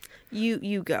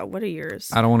 You go. What are yours?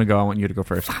 I don't want to go. I want you to go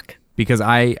first. Fuck. Because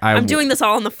I'm doing this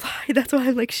all on the fly. That's why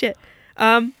I'm like shit.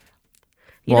 You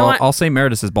know what? I'll say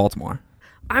Meredith is Baltimore.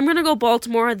 I'm gonna go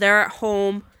Baltimore. They're at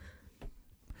home.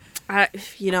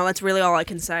 That's really all I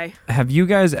can say. Have you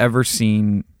guys ever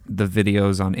seen the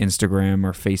videos on Instagram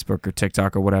or Facebook or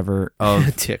TikTok or whatever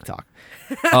of TikTok?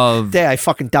 Of Day I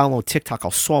fucking download TikTok,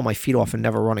 I'll saw my feet off and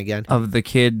never run again. Of the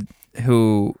kid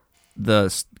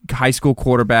the high school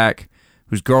quarterback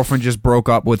whose girlfriend just broke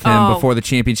up with him before the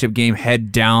championship game,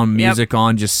 head down, music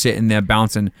on, just sitting there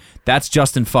bouncing. That's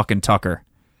Justin fucking Tucker.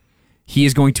 He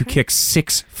is going to kick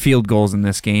 6 field goals in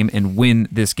this game and win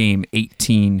this game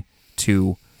 18-10,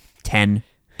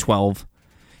 12.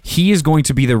 He is going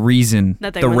to be the reason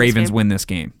the Ravens win this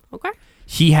game. Okay.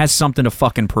 He has something to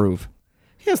fucking prove.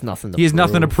 He has nothing to prove.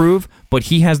 Nothing to prove, but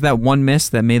he has that one miss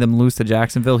that made them lose to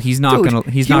Jacksonville. He's not going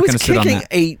to sit on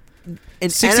that. An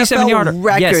 67-yarder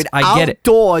record yes, I get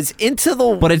outdoors into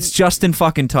the... But it's Justin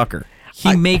fucking Tucker.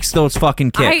 He makes those fucking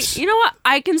kicks. You know what?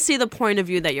 I can see the point of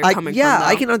view that you're coming from. Yeah, though.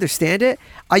 I can understand it.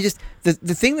 I just... The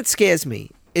thing that scares me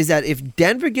is that if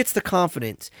Denver gets the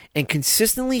confidence and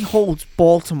consistently holds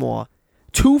Baltimore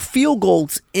 2 field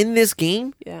goals in this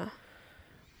game... Yeah.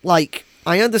 Like,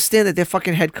 I understand that their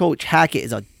fucking head coach, Hackett,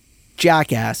 is a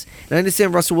jackass. And I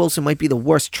understand Russell Wilson might be the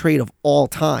worst trade of all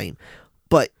time.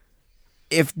 But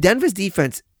if Denver's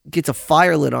defense gets a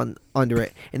fire lit under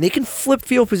it, and they can flip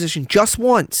field position just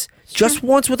once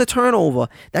with a turnover,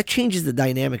 that changes the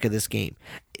dynamic of this game.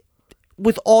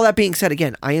 With all that being said,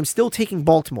 again, I am still taking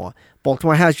Baltimore.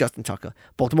 Baltimore has Justin Tucker.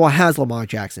 Baltimore has Lamar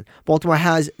Jackson. Baltimore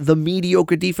has the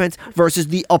mediocre defense versus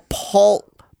the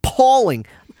appalling,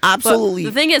 absolutely...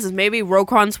 But the thing is maybe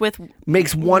Roquan Smith...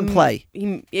 makes one play.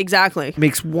 Exactly.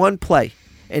 Makes one play.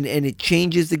 And it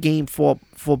changes the game for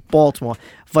Baltimore.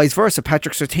 Vice versa,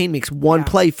 Patrick Surtain makes one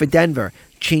play for Denver.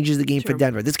 Changes the game for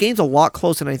Denver. This game's a lot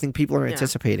closer than I think people are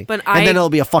anticipating. And then it'll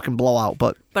be a fucking blowout.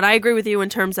 But I agree with you in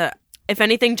terms that, if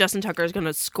anything, Justin Tucker is going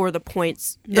to score the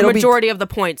points, the majority of the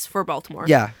points for Baltimore.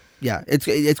 Yeah.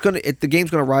 The game's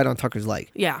going to ride on Tucker's leg.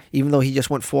 Yeah. Even though he just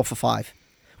went 4 for 5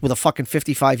 with a fucking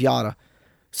 55-yarder.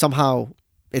 Somehow,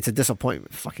 it's a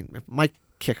disappointment. Fucking my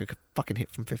kicker could fucking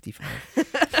hit from 55.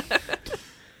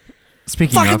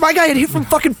 Speaking of, my guy had hit from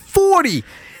fucking 40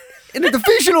 in a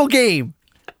divisional game.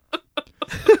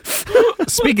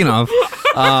 Speaking of,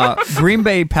 Green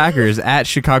Bay Packers at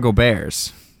Chicago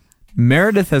Bears.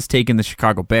 Meredith has taken the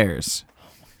Chicago Bears.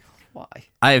 Why?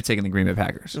 I have taken the Green Bay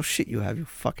Packers. No shit you have, you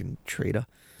fucking traitor.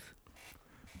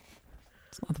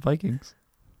 It's not the Vikings.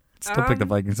 Still pick the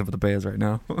Vikings over the Bears right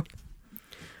now.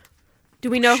 Do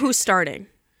we know who's starting?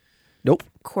 Nope.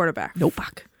 Quarterback. Nope.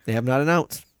 Fuck. They have not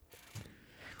announced.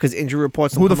 Because injury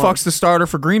reports... Who the fuck's the starter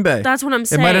for Green Bay? That's what I'm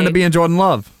saying. It might end up being Jordan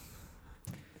Love.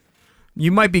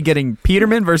 You might be getting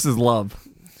Peterman versus Love.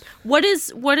 What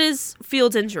is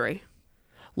Fields' injury?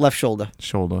 Left shoulder.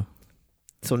 Shoulder.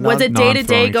 So was it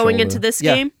day-to-day going into this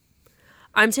Yeah. game?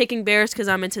 I'm taking Bears because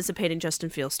I'm anticipating Justin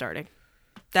Fields starting.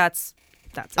 That's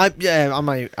it. I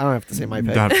don't have to say my pick.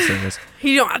 You don't have to say this.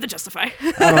 You don't have to justify.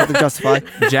 I don't have to justify.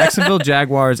 Jacksonville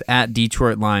Jaguars at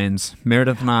Detroit Lions.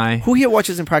 Meredith and I... Who here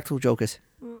watches Impractical Jokers?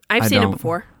 I've seen it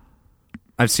before.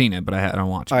 I've seen it, but I don't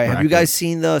watch it. All right, have you guys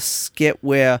seen the skit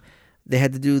where they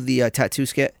had to do the tattoo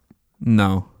skit?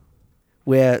 No.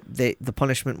 Where the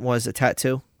punishment was a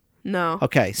tattoo? No.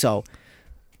 Okay, so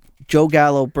Joe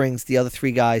Gallo brings the other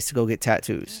 3 guys to go get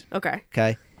tattoos. Okay.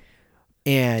 Okay?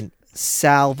 And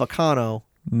Sal Vacano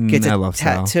gets a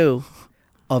tattoo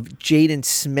of Jaden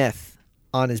Smith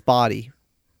on his body.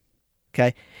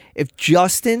 Okay? If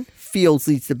Justin Fields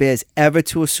leads the Bears ever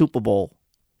to a Super Bowl,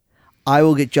 I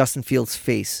will get Justin Fields'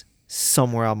 face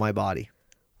somewhere on my body.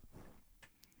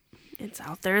 It's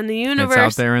out there in the universe.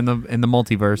 It's out there in the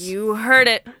multiverse. You heard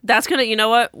it. That's gonna. You know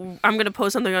what? I'm gonna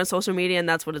post something on social media, and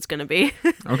that's what it's gonna be.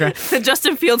 Okay.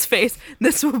 Justin Fields' face.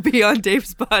 This will be on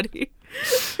Dave's body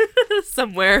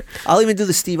somewhere. I'll even do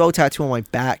the Steve-O tattoo on my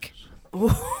back.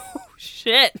 Oh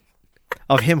shit!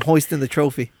 Of him hoisting the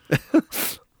trophy.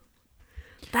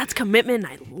 That's commitment.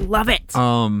 I love it.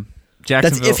 Jacksonville.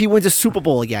 That's if he wins a Super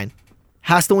Bowl again.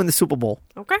 Has to win the Super Bowl.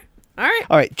 Okay. All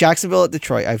right. Jacksonville at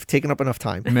Detroit. I've taken up enough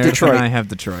time. Meredith Detroit. and I have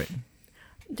Detroit.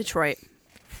 Detroit.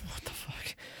 What the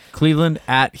fuck? Cleveland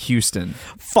at Houston.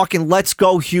 Fucking let's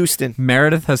go, Houston.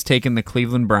 Meredith has taken the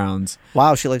Cleveland Browns.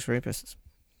 Wow, she likes rapists.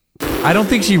 I don't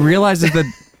think she realizes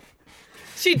that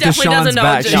She definitely Deshaun's doesn't know.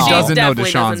 back. She No. doesn't know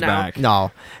definitely Deshaun's doesn't know. back.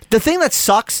 No. The thing that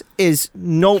sucks is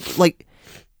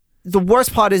the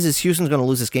worst part is Houston's going to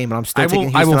lose this game, and I'm still taking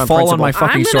Houston I will on fall principle. on my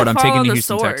fucking I'm sword. gonna I'm fall taking on the the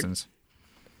Houston sword. Texans.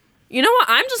 You know what?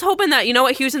 I'm just hoping that, you know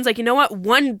what, Houston's like, you know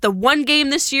what, the one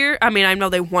game this year, I mean, I know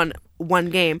they won one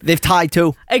game. They've tied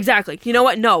too. Exactly. You know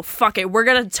what? No, fuck it. We're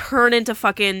going to turn into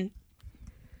fucking...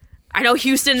 I know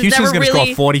Houston's Houston's never going to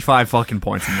really... score 45 fucking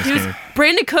points in this game.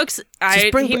 Brandon Cooks,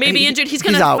 he may be injured. He's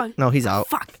going to... out. No, he's out.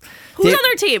 Fuck. Who's They- on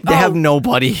their team? They have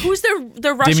nobody. Who's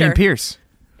their rusher? Damian Pierce.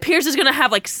 Pierce is going to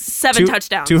have like 7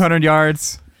 touchdowns. 200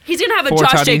 yards. He's going to have a 4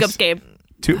 Josh tutties. Jacobs game.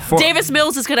 Davis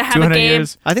Mills is going to have a 200 game.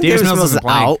 years. I think Davis Mills is isn't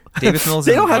playing. out. Davis Mills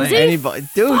They isn't don't have playing. anybody.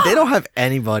 Dude, they don't have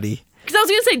anybody. Because I was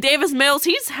going to say Davis Mills,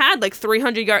 he's had like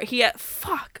 300 yards.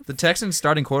 Fuck. The Texans'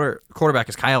 starting quarterback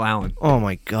is Kyle Allen. Oh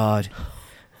my god.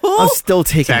 I'm still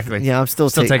taking. Exactly. Yeah, I'm still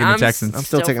Still taking the I'm Texans. I'm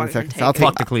still taking the fucking Texans. I'll taking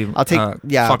take. Fuck the Cleveland. I'll take.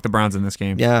 Yeah. Fuck the Browns in this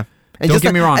game. Yeah. And Don't just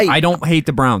get me like- wrong. hey, I don't hate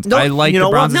the Browns. No, I like you the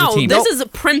know Browns what? as a No, team. this is a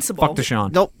principle. Fuck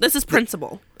Deshaun. Nope. This is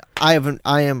principle. I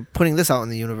am putting this out in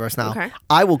the universe now. Okay.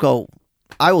 I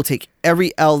will take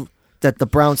every L that the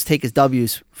Browns take as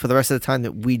W's for the rest of the time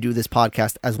that we do this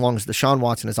podcast, as long as Deshaun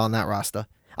Watson is on that roster.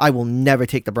 I will never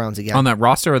take the Browns again. On that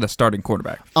roster or the starting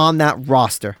quarterback? On that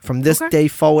roster. From this Okay. day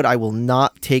forward, I will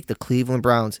not take the Cleveland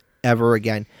Browns ever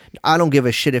again. I don't give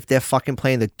a shit if they're fucking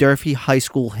playing the Durfee High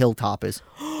School Hilltoppers.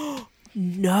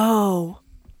 No.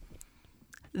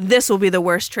 This will be the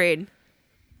worst trade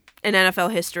in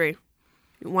NFL history.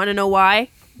 You want to know why?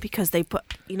 Because they put,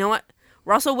 you know what?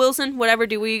 Russell Wilson, whatever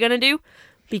are you going to do?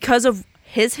 Because of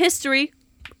his history,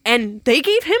 and they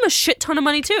gave him a shit ton of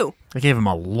money too. They gave him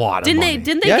a lot of Didn't money. they?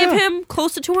 Didn't they Yeah. give him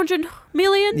close to 200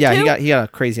 million? Yeah, too? he got a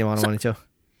crazy amount of money too.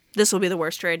 This will be the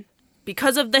worst trade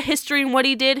because of the history and what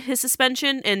he did, his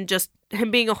suspension, and just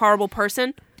him being a horrible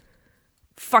person.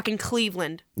 Fucking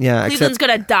Cleveland. Yeah, Cleveland's except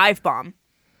gonna dive bomb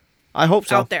I hope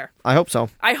so. out there. I hope so.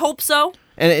 I hope so.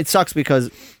 And it sucks because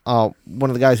one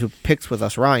of the guys who picks with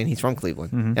us, Ryan, he's from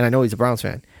Cleveland, and I know he's a Browns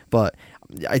fan, but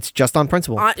it's just on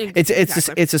principle. It's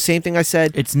Exactly. it's the same thing I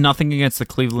said. It's nothing against the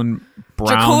Cleveland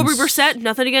Browns. Jacoby Brissett,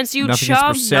 nothing against you. Nothing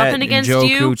Chubb, against Brissett, nothing against Njoku,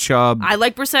 you. Chubb. I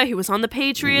like Brissett. He was on the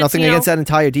Patriots. Nothing you know. against that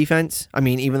entire defense. I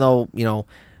mean, even though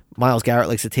Myles Garrett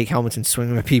likes to take helmets and swing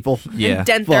them at people. Yeah. And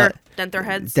dent But- their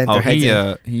heads. Dent Oh, their heads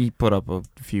in. he put up a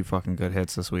few fucking good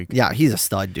hits this week. Yeah, he's a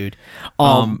stud, dude.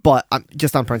 Um, But I'm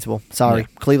just on principle. Sorry, Yeah.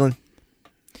 Cleveland.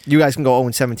 You guys can go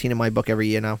 0-17 in my book every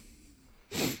year now.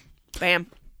 Bam.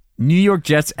 New York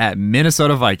Jets at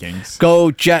Minnesota Vikings. Go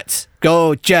Jets!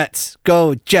 Go Jets!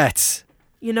 Go Jets!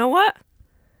 You know what?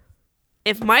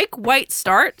 If Mike White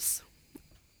starts,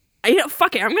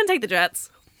 fuck it. I'm gonna take the Jets.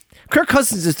 Kirk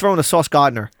Cousins is throwing to Sauce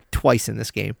Gardner twice in this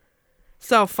game.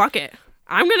 So fuck it.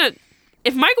 I'm gonna.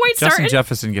 If Mike White's Justin starting,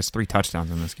 Jefferson gets 3 touchdowns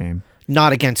in this game.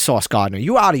 Not against Sauce Gardner.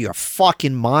 You out of your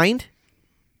fucking mind?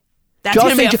 that's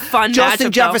gonna be a fun Justin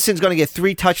matchup. Jefferson's going to get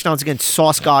 3 touchdowns against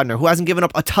Sauce Gardner, who hasn't given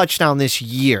up a touchdown this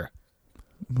year.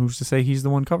 Who's to say he's the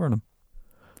one covering him?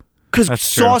 Because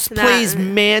That's true. Sauce Nah. plays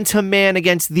man-to-man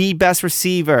against the best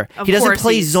receiver. Of He doesn't course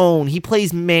play he's- zone. He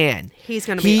plays man. He's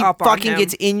gonna be up on fucking him.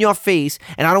 gets in your face.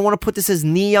 And I don't want to put this as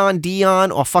Neon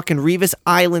Dion or fucking Revis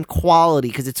Island quality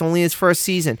because it's only his first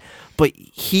season. But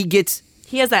he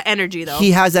has that energy though.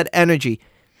 he has that energy.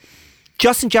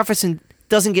 Justin Jefferson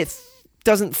doesn't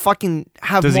fucking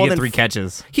have Does he more get than 3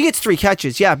 catches? He gets 3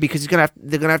 catches, yeah, because they're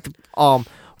gonna have to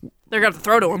They're gonna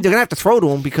throw to him. they're gonna have to throw to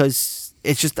him because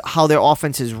it's just how their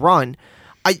offense is run.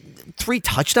 3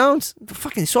 touchdowns? The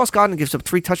fucking Sauce Gardner gives up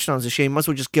 3 touchdowns this year. He might as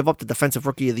well just give up the Defensive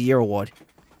Rookie of the Year award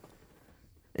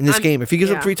in this game. If he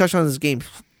gives up yeah. 3 touchdowns in this game,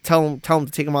 tell him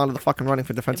to take him out of the fucking running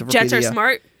for Defensive Rookie Jets of are the Year.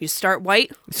 smart. You start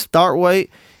White. Start White,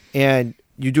 and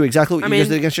you do exactly what you just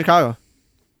did against Chicago.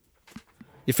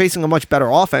 You're facing a much better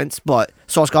offense, but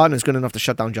Sauce Gardner is good enough to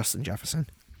shut down Justin Jefferson.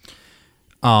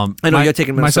 I know you're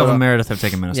taking Myself Minnesota. and Meredith have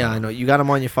taken Minnesota. Yeah, I know. You got him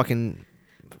on your fucking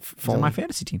He's on phone. my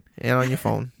fantasy team. And on your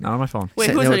phone. Not on my phone. Wait,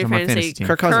 Sitting who's there on your with my fantasy? fantasy team.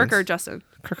 Kirk Cousins. Kirk or Justin?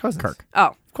 Kirk Cousins. Kirk. Oh,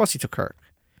 Of course he took Kirk.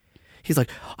 He's like,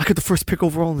 I got the first pick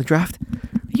overall in the draft.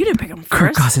 you didn't pick him Kirk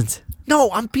first. Cousins. No,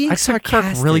 I'm being I took Kirk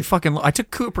sarcastic. really fucking low. I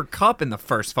took Cooper Kupp in the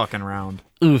first fucking round.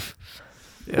 Oof.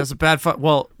 It was a bad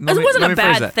well, It wasn't a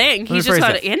bad thing. He just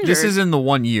got injured. This is in the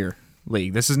 1 year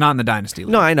league. This is not in the dynasty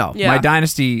league. No, I know. Yeah. My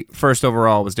dynasty first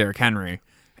overall was Derrick Henry,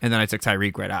 and then I took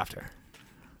Tyreek right after.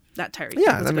 That Tyreek.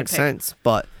 Yeah, was a that good makes pick. sense.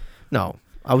 But no,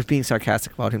 I was being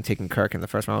sarcastic about him taking Kirk in the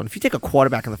first round. If you take a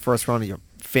quarterback in the first round of your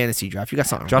fantasy draft, you got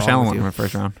something Josh wrong Allen with went in you. my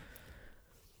first round.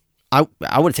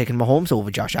 I would have taken Mahomes over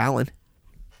Josh Allen.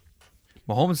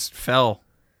 Mahomes fell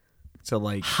to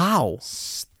like How?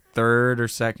 third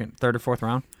or fourth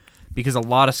round because a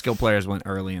lot of skill players went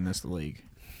early in this league.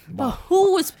 But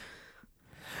who was?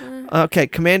 Okay,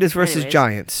 Commanders versus Anyways.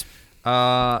 Giants.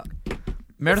 Meredith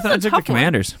and I This is a took the tough one.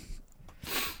 Commanders.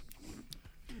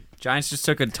 Giants just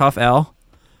took a tough L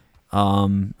But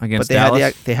against they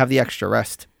Dallas. they have the extra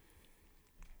rest.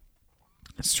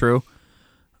 It's true.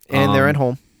 And they're at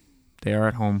home. They are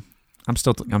at home. I'm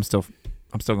still going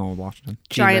with Washington.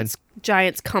 G-men.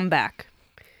 Giants come back.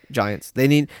 Giants. They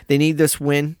need this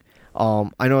win.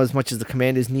 I know as much as the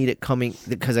Commanders need it coming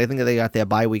because I think that they got their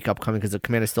bye week upcoming because the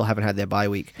Commanders still haven't had their bye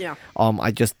week. Yeah.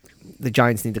 The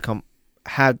Giants need to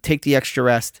take the extra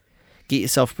rest, get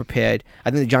yourself prepared.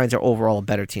 I think the Giants are overall a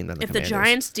better team than the If Commanders. the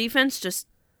Giants defense just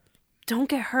don't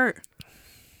get hurt.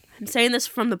 I'm saying this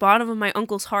from the bottom of my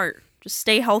uncle's heart. Just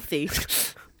stay healthy.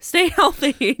 Stay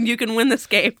healthy and you can win this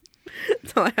game.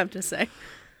 That's all I have to say.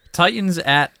 Titans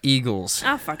at Eagles.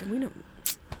 Oh, fuck it. We know.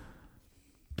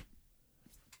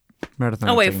 Meredith and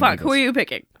Oh, I wait, taking fuck. Eagles. Who are you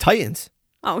picking? Titans.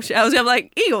 Oh, shit. I was going to be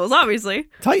like, Eagles, obviously.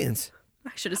 Titans.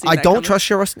 I should have seen I that don't coming. trust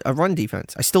your run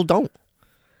defense. I still don't.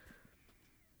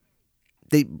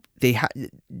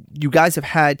 You guys have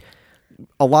had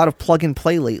a lot of plug and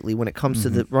play lately when it comes to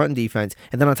the run defense,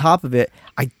 and then on top of it,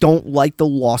 I don't like the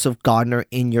loss of Gardner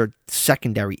in your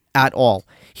secondary at all.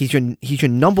 He's your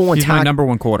number one. He's my number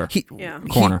one quarter.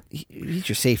 Corner. He's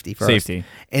your safety first. Safety.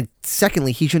 And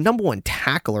secondly, he's your number one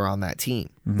tackler on that team.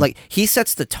 Like he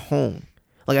sets the tone.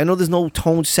 Like I know there's no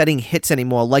tone setting hits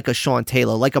anymore, like a Sean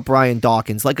Taylor, like a Brian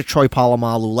Dawkins, like a Troy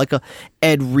Polamalu, like a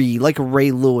Ed Reed, like a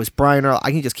Ray Lewis, Brian Earl.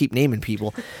 I can just keep naming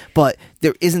people, but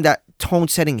there isn't that tone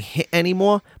setting hit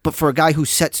anymore. But for a guy who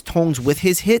sets tones with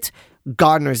his hits,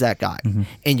 Gardner's that guy.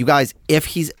 And you guys, if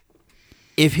his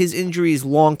injury is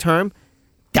long term,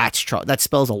 that's trouble. That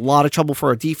spells a lot of trouble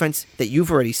for a defense that you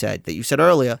said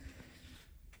earlier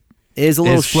is a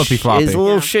little flippy-floppy. is a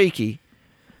little Yeah. shaky.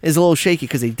 Is a little shaky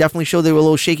because they definitely showed they were a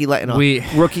little shaky letting a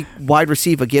rookie wide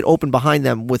receiver get open behind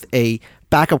them with a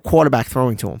backup quarterback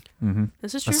throwing to him.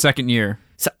 This is A true. secon year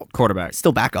quarterback.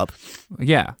 Still backup.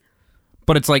 Yeah.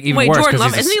 But it's like even Wait, worse Jordan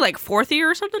because Love, isn't he like fourth year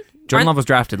or something? Jordan Love was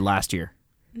drafted last year.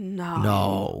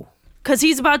 No. Because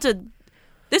he's about to.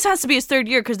 This has to be his third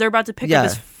year because they're about to pick Yeah.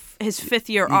 up his fifth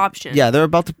year option. Yeah, they're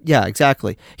about to. Yeah,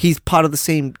 exactly. He's part of the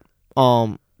same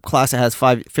class that has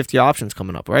 5-year options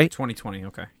coming up, right? 2020,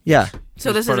 okay. Yeah.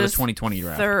 So this part is of his the 2020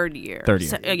 draft. third year. Third year.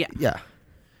 So, yeah. Yeah.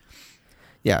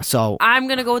 Yeah. So I'm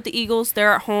going to go with the Eagles.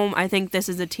 They're at home. I think this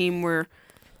is a team where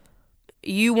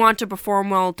you want to perform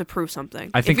well to prove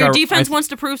something. I think if your our- defense I- wants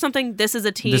to prove something, this is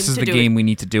a team This is to the do game it. we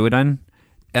need to do it in.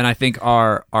 And I think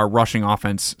our rushing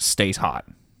offense stays hot.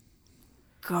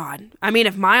 God. I mean,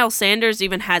 if Miles Sanders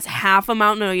even has half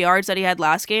amount of yards that he had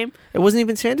last game. it wasn't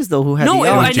even Sanders though who had No, the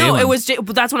I yards. know. Jalen. It was.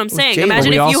 But that's what I'm saying. Jalen. Imagine But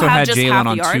we if you also have had just Jalen half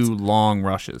on the yards. 2 long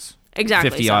rushes. Exactly.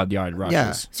 50 so. yard rushes.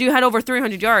 Yeah. So you had over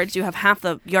 300 yards. You have half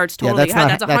the yards Yeah, total you had.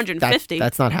 That's that- 150.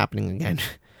 That's not happening again.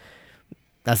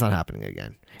 That's not happening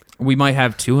again. We might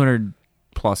have 200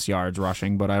 plus yards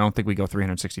rushing, but I don't think we go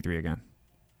 363 again.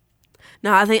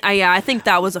 No, I think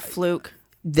that was a fluke.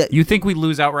 You think we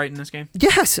lose outright in this game?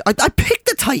 Yes, I picked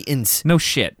the Titans. No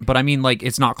shit. But I mean, like,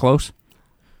 it's not close.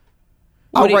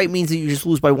 What do you- Outright means that you just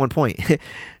lose by 1 point.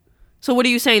 So what are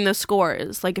you saying the score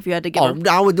is? Like if you had to give Oh, them,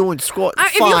 now we're doing score.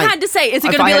 if you fine. had to say, is it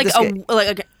If going I to be had like to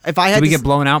like If I had Did we to get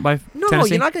blown out by No,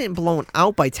 Tennessee? you're not getting blown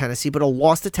out by Tennessee, but a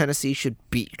loss to Tennessee should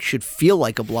feel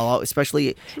like a blowout,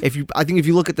 especially if you. I think if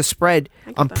you look at the spread,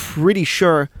 I'm pretty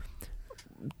sure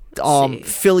see.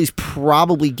 Philly's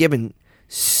probably given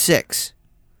 6,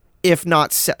 if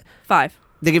not 5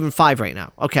 they're giving 5 right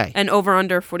now. Okay, and over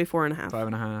under 44.5.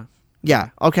 5.5. yeah,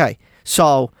 okay.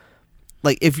 So,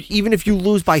 like, even if you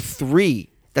lose by 3,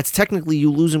 that's technically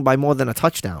you losing by more than a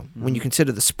touchdown when you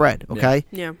consider the spread. Okay.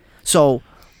 Yeah. So,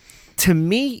 to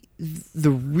me,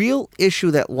 the real issue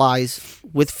that lies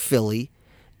with Philly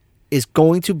is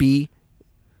going to be,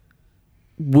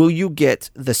 will you get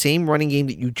the same running game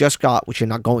that you just got, which you're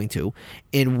not going to,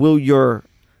 and will your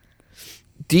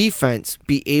defense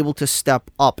be able to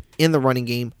step up in the running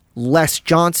game, less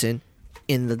Johnson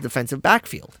in the defensive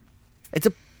backfield?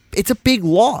 It's a big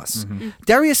loss.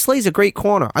 Darius Slay's a great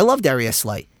corner. I love Darius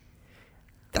Slay.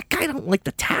 That guy don't like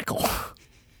to tackle.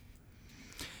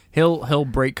 He'll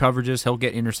break coverages. He'll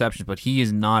get interceptions, but he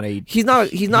is not a. He's not a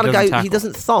doesn't guy. tackle. He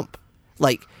doesn't thump.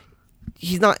 Like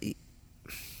he's not.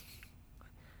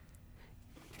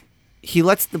 He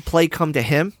lets the play come to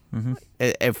him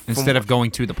Instead of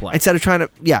going to the play. instead of trying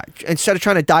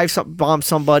to bomb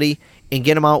somebody and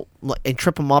get him out and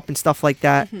trip him up and stuff like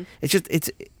that.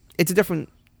 It's a different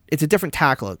it's a different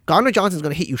tackler. Gardner Johnson's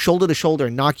going to hit you shoulder to shoulder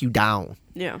and knock you down.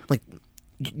 Yeah. Like,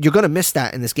 you're going to miss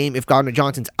that in this game if Gardner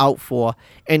Johnson's out for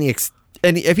any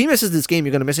if he misses this game,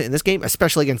 you're going to miss it in this game,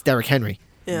 especially against Derrick Henry.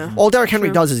 Yeah. All Derrick Henry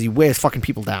True. does is he wears fucking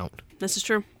people down. This is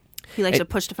true. He likes to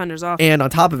push defenders off. And on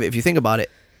top of it, if you think about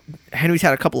it, Henry's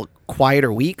had a couple of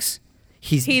quieter weeks.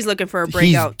 He's looking for a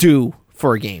breakout. He's due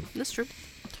for a game. That's true.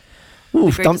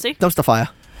 Oof, great to see. dumpster fire.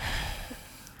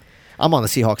 I'm on the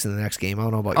Seahawks in the next game. I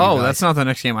don't know about you guys. that's not the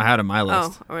next game I had on my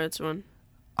list. Oh, all right, that's one.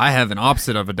 I have an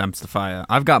opposite of a dumpster fire.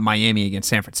 I've got Miami against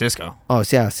San Francisco. Oh,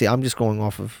 yeah. See, I'm just going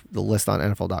off of the list on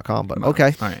NFL.com, but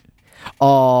okay.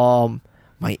 All right.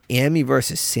 Miami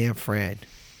versus San Fran.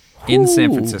 In San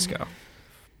Ooh. Francisco.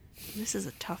 This is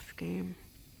a tough game.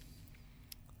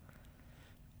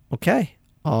 Okay.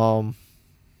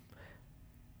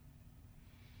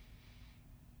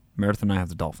 Meredith and I have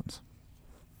the Dolphins.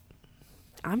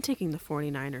 I'm taking the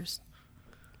 49ers.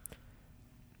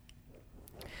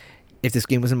 If this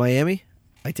game was in Miami,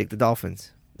 I take the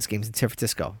Dolphins. This game's in San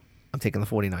Francisco. I'm taking the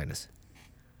 49ers.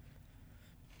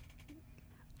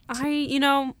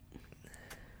 I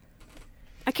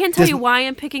can't tell you why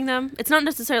I'm picking them. It's not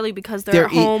necessarily because they're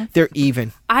at home. They're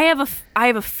even. I have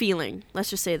a feeling. Let's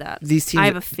just say that. These teams I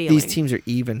have a feeling. These teams are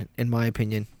even, in my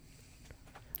opinion.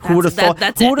 That's- Who would have thought?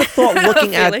 that's Who it. would have thought,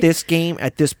 looking at Feeling. this game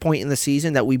at this point in the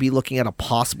season, that we'd be looking at a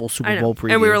possible I Super know. Bowl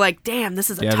preview? And we were like, damn,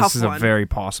 this is a tough this is one. a very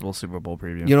possible Super Bowl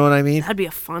preview. you know what I mean? That'd be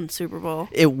a fun Super Bowl.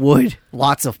 It would.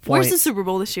 Lots of points. Where's the Super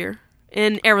Bowl this year?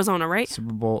 In Arizona, right?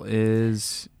 Super Bowl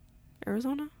is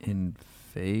Arizona? in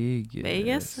Vegas.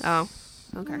 Vegas? Oh,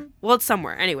 okay. Well, it's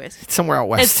somewhere. Anyways. It's somewhere out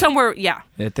west. It's somewhere, yeah.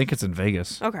 I think it's in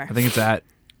Vegas. Okay. I think it's at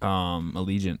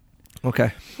Allegiant.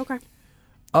 Okay. Okay.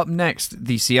 Up next,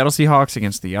 the Seattle Seahawks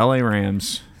against the LA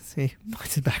Rams. See,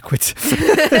 mine's backwards.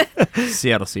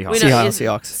 Seattle Seahawks. We know Seattle it's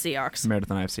Seahawks. Seahawks. Meredith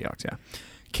and I have Seahawks, yeah.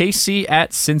 KC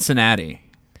at Cincinnati.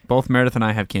 Both Meredith and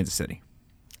I have Kansas City.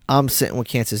 I'm sitting with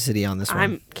Kansas City on this one.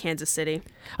 I'm Kansas City.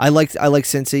 I like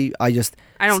Cincy.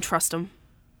 I don't trust them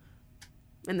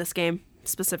in this game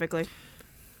specifically.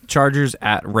 Chargers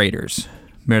at Raiders.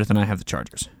 Meredith and I have the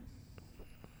Chargers.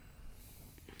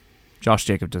 Josh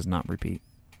Jacob does not repeat.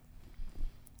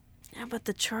 Yeah, but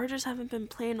the Chargers haven't been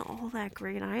playing all that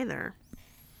great either.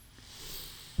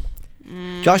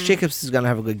 Josh Jacobs is gonna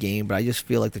have a good game, but I just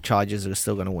feel like the Chargers are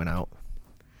still gonna win out.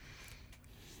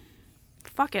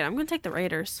 Fuck it, I'm gonna take the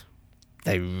Raiders.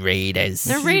 The Raiders.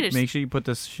 They're Raiders. Make sure you put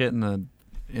this shit in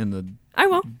the I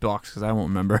will. box because I won't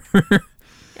remember.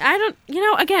 I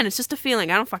don't. Again, it's just a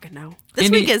feeling. I don't fucking know. This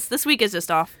week is just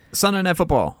off. Sunday Night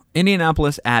Football.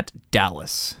 Indianapolis at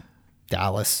Dallas.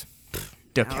 Dallas. The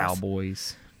Dallas.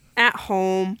 Cowboys. At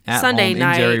home, At Sunday home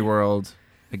night. in Jerry World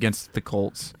against the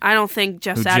Colts. I don't think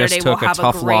Jeff Who Saturday just will took a have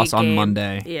tough a great loss on game.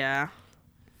 Monday. Yeah,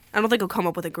 I don't think he'll come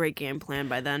up with a great game plan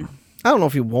by then. I don't know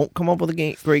if he won't come up with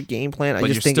a great game plan. But I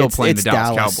just you're think still it's playing the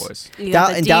Dallas Dallas. Cowboys. You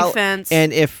got the Dal- defense,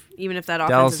 and if even if that offense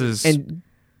Dallas is is, and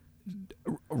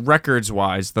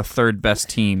records-wise, the third best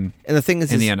team and the thing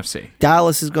is in the NFC.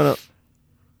 Dallas is gonna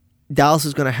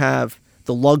have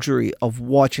the luxury of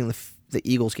watching the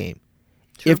Eagles game.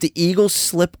 True. If the Eagles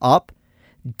slip up,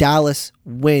 Dallas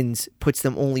wins, puts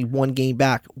them only one game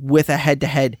back with a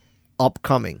head-to-head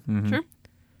upcoming. Sure.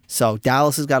 So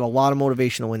Dallas has got a lot of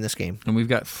motivation to win this game. And we've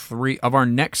got 3 of our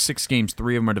next 6 games.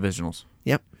 3 of them are divisionals.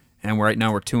 Yep. And right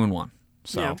now we're 2-1.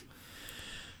 So Yeah.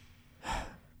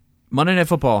 Monday Night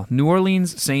Football. New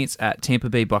Orleans Saints at Tampa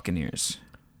Bay Buccaneers.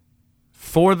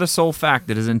 For the sole fact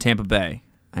that it is in Tampa Bay,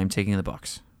 I am taking the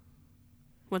Bucs.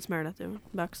 What's Meredith doing?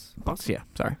 Bucks. Bucs, yeah.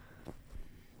 Sorry.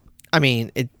 I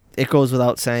mean, it goes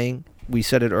without saying. We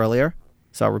said it earlier,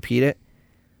 so I'll repeat it.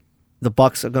 The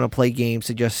Bucs are going to play games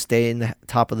to just stay in the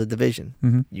top of the division.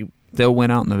 Mm-hmm. They'll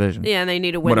win out in the division. Yeah, and they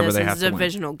need to win Whatever this they as have a to win.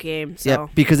 divisional game. So Yep,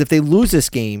 because if they lose this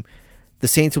game, the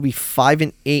Saints will be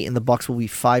 5-8 and the Bucs will be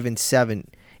 5-7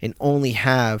 and only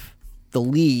have the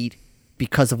lead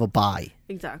because of a bye.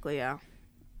 exactly, yeah.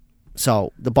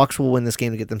 So the Bucs will win this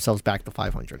game to get themselves back to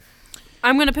 500.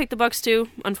 I'm gonna pick the Bucks too.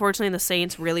 Unfortunately, the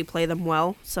Saints really play them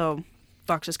well, so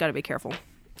Bucks just got to be careful.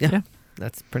 Yeah,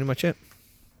 that's pretty much it.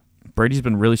 Brady's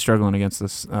been really struggling against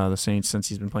the Saints since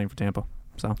he's been playing for Tampa.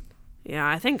 So Yeah,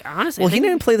 I think honestly, Well, I he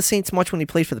think, didn't play the Saints much when he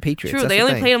played for the Patriots. True, That's they the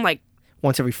only thing. played him like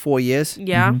once every 4 years.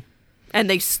 yeah, and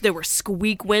they were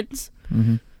squeak wins.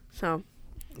 Mm-hmm. So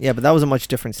Yeah, but that was a much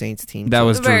different Saints team. that too.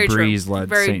 was Drew very true. Brees led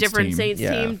Very Saints different team. Saints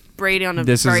Yeah. team. Brady on a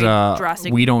This very is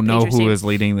drastic. we don't know Patriots who team. is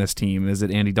leading this team. Is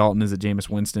it Andy Dalton? Is it Jameis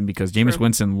Winston? Because Jameis True.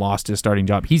 Winston lost his starting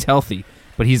job. He's healthy,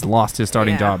 but he's lost his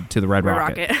starting Yeah. job to the Red Red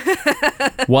Rocket.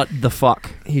 Rocket. What the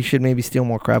fuck? He should maybe steal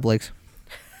more crab legs.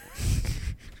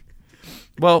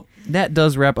 Well, that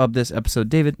does wrap up this episode.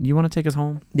 David, you want to take us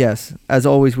home? Yes. As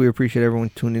always, we appreciate everyone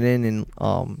tuning in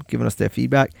and giving us their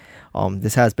feedback.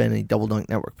 This has been a Double Doink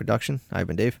Network production. I've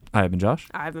been Dave. I've been Josh.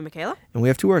 I've been Michaela. And we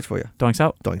have 2 words for you. Doinks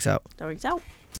out. Doinks out. Doink'd out.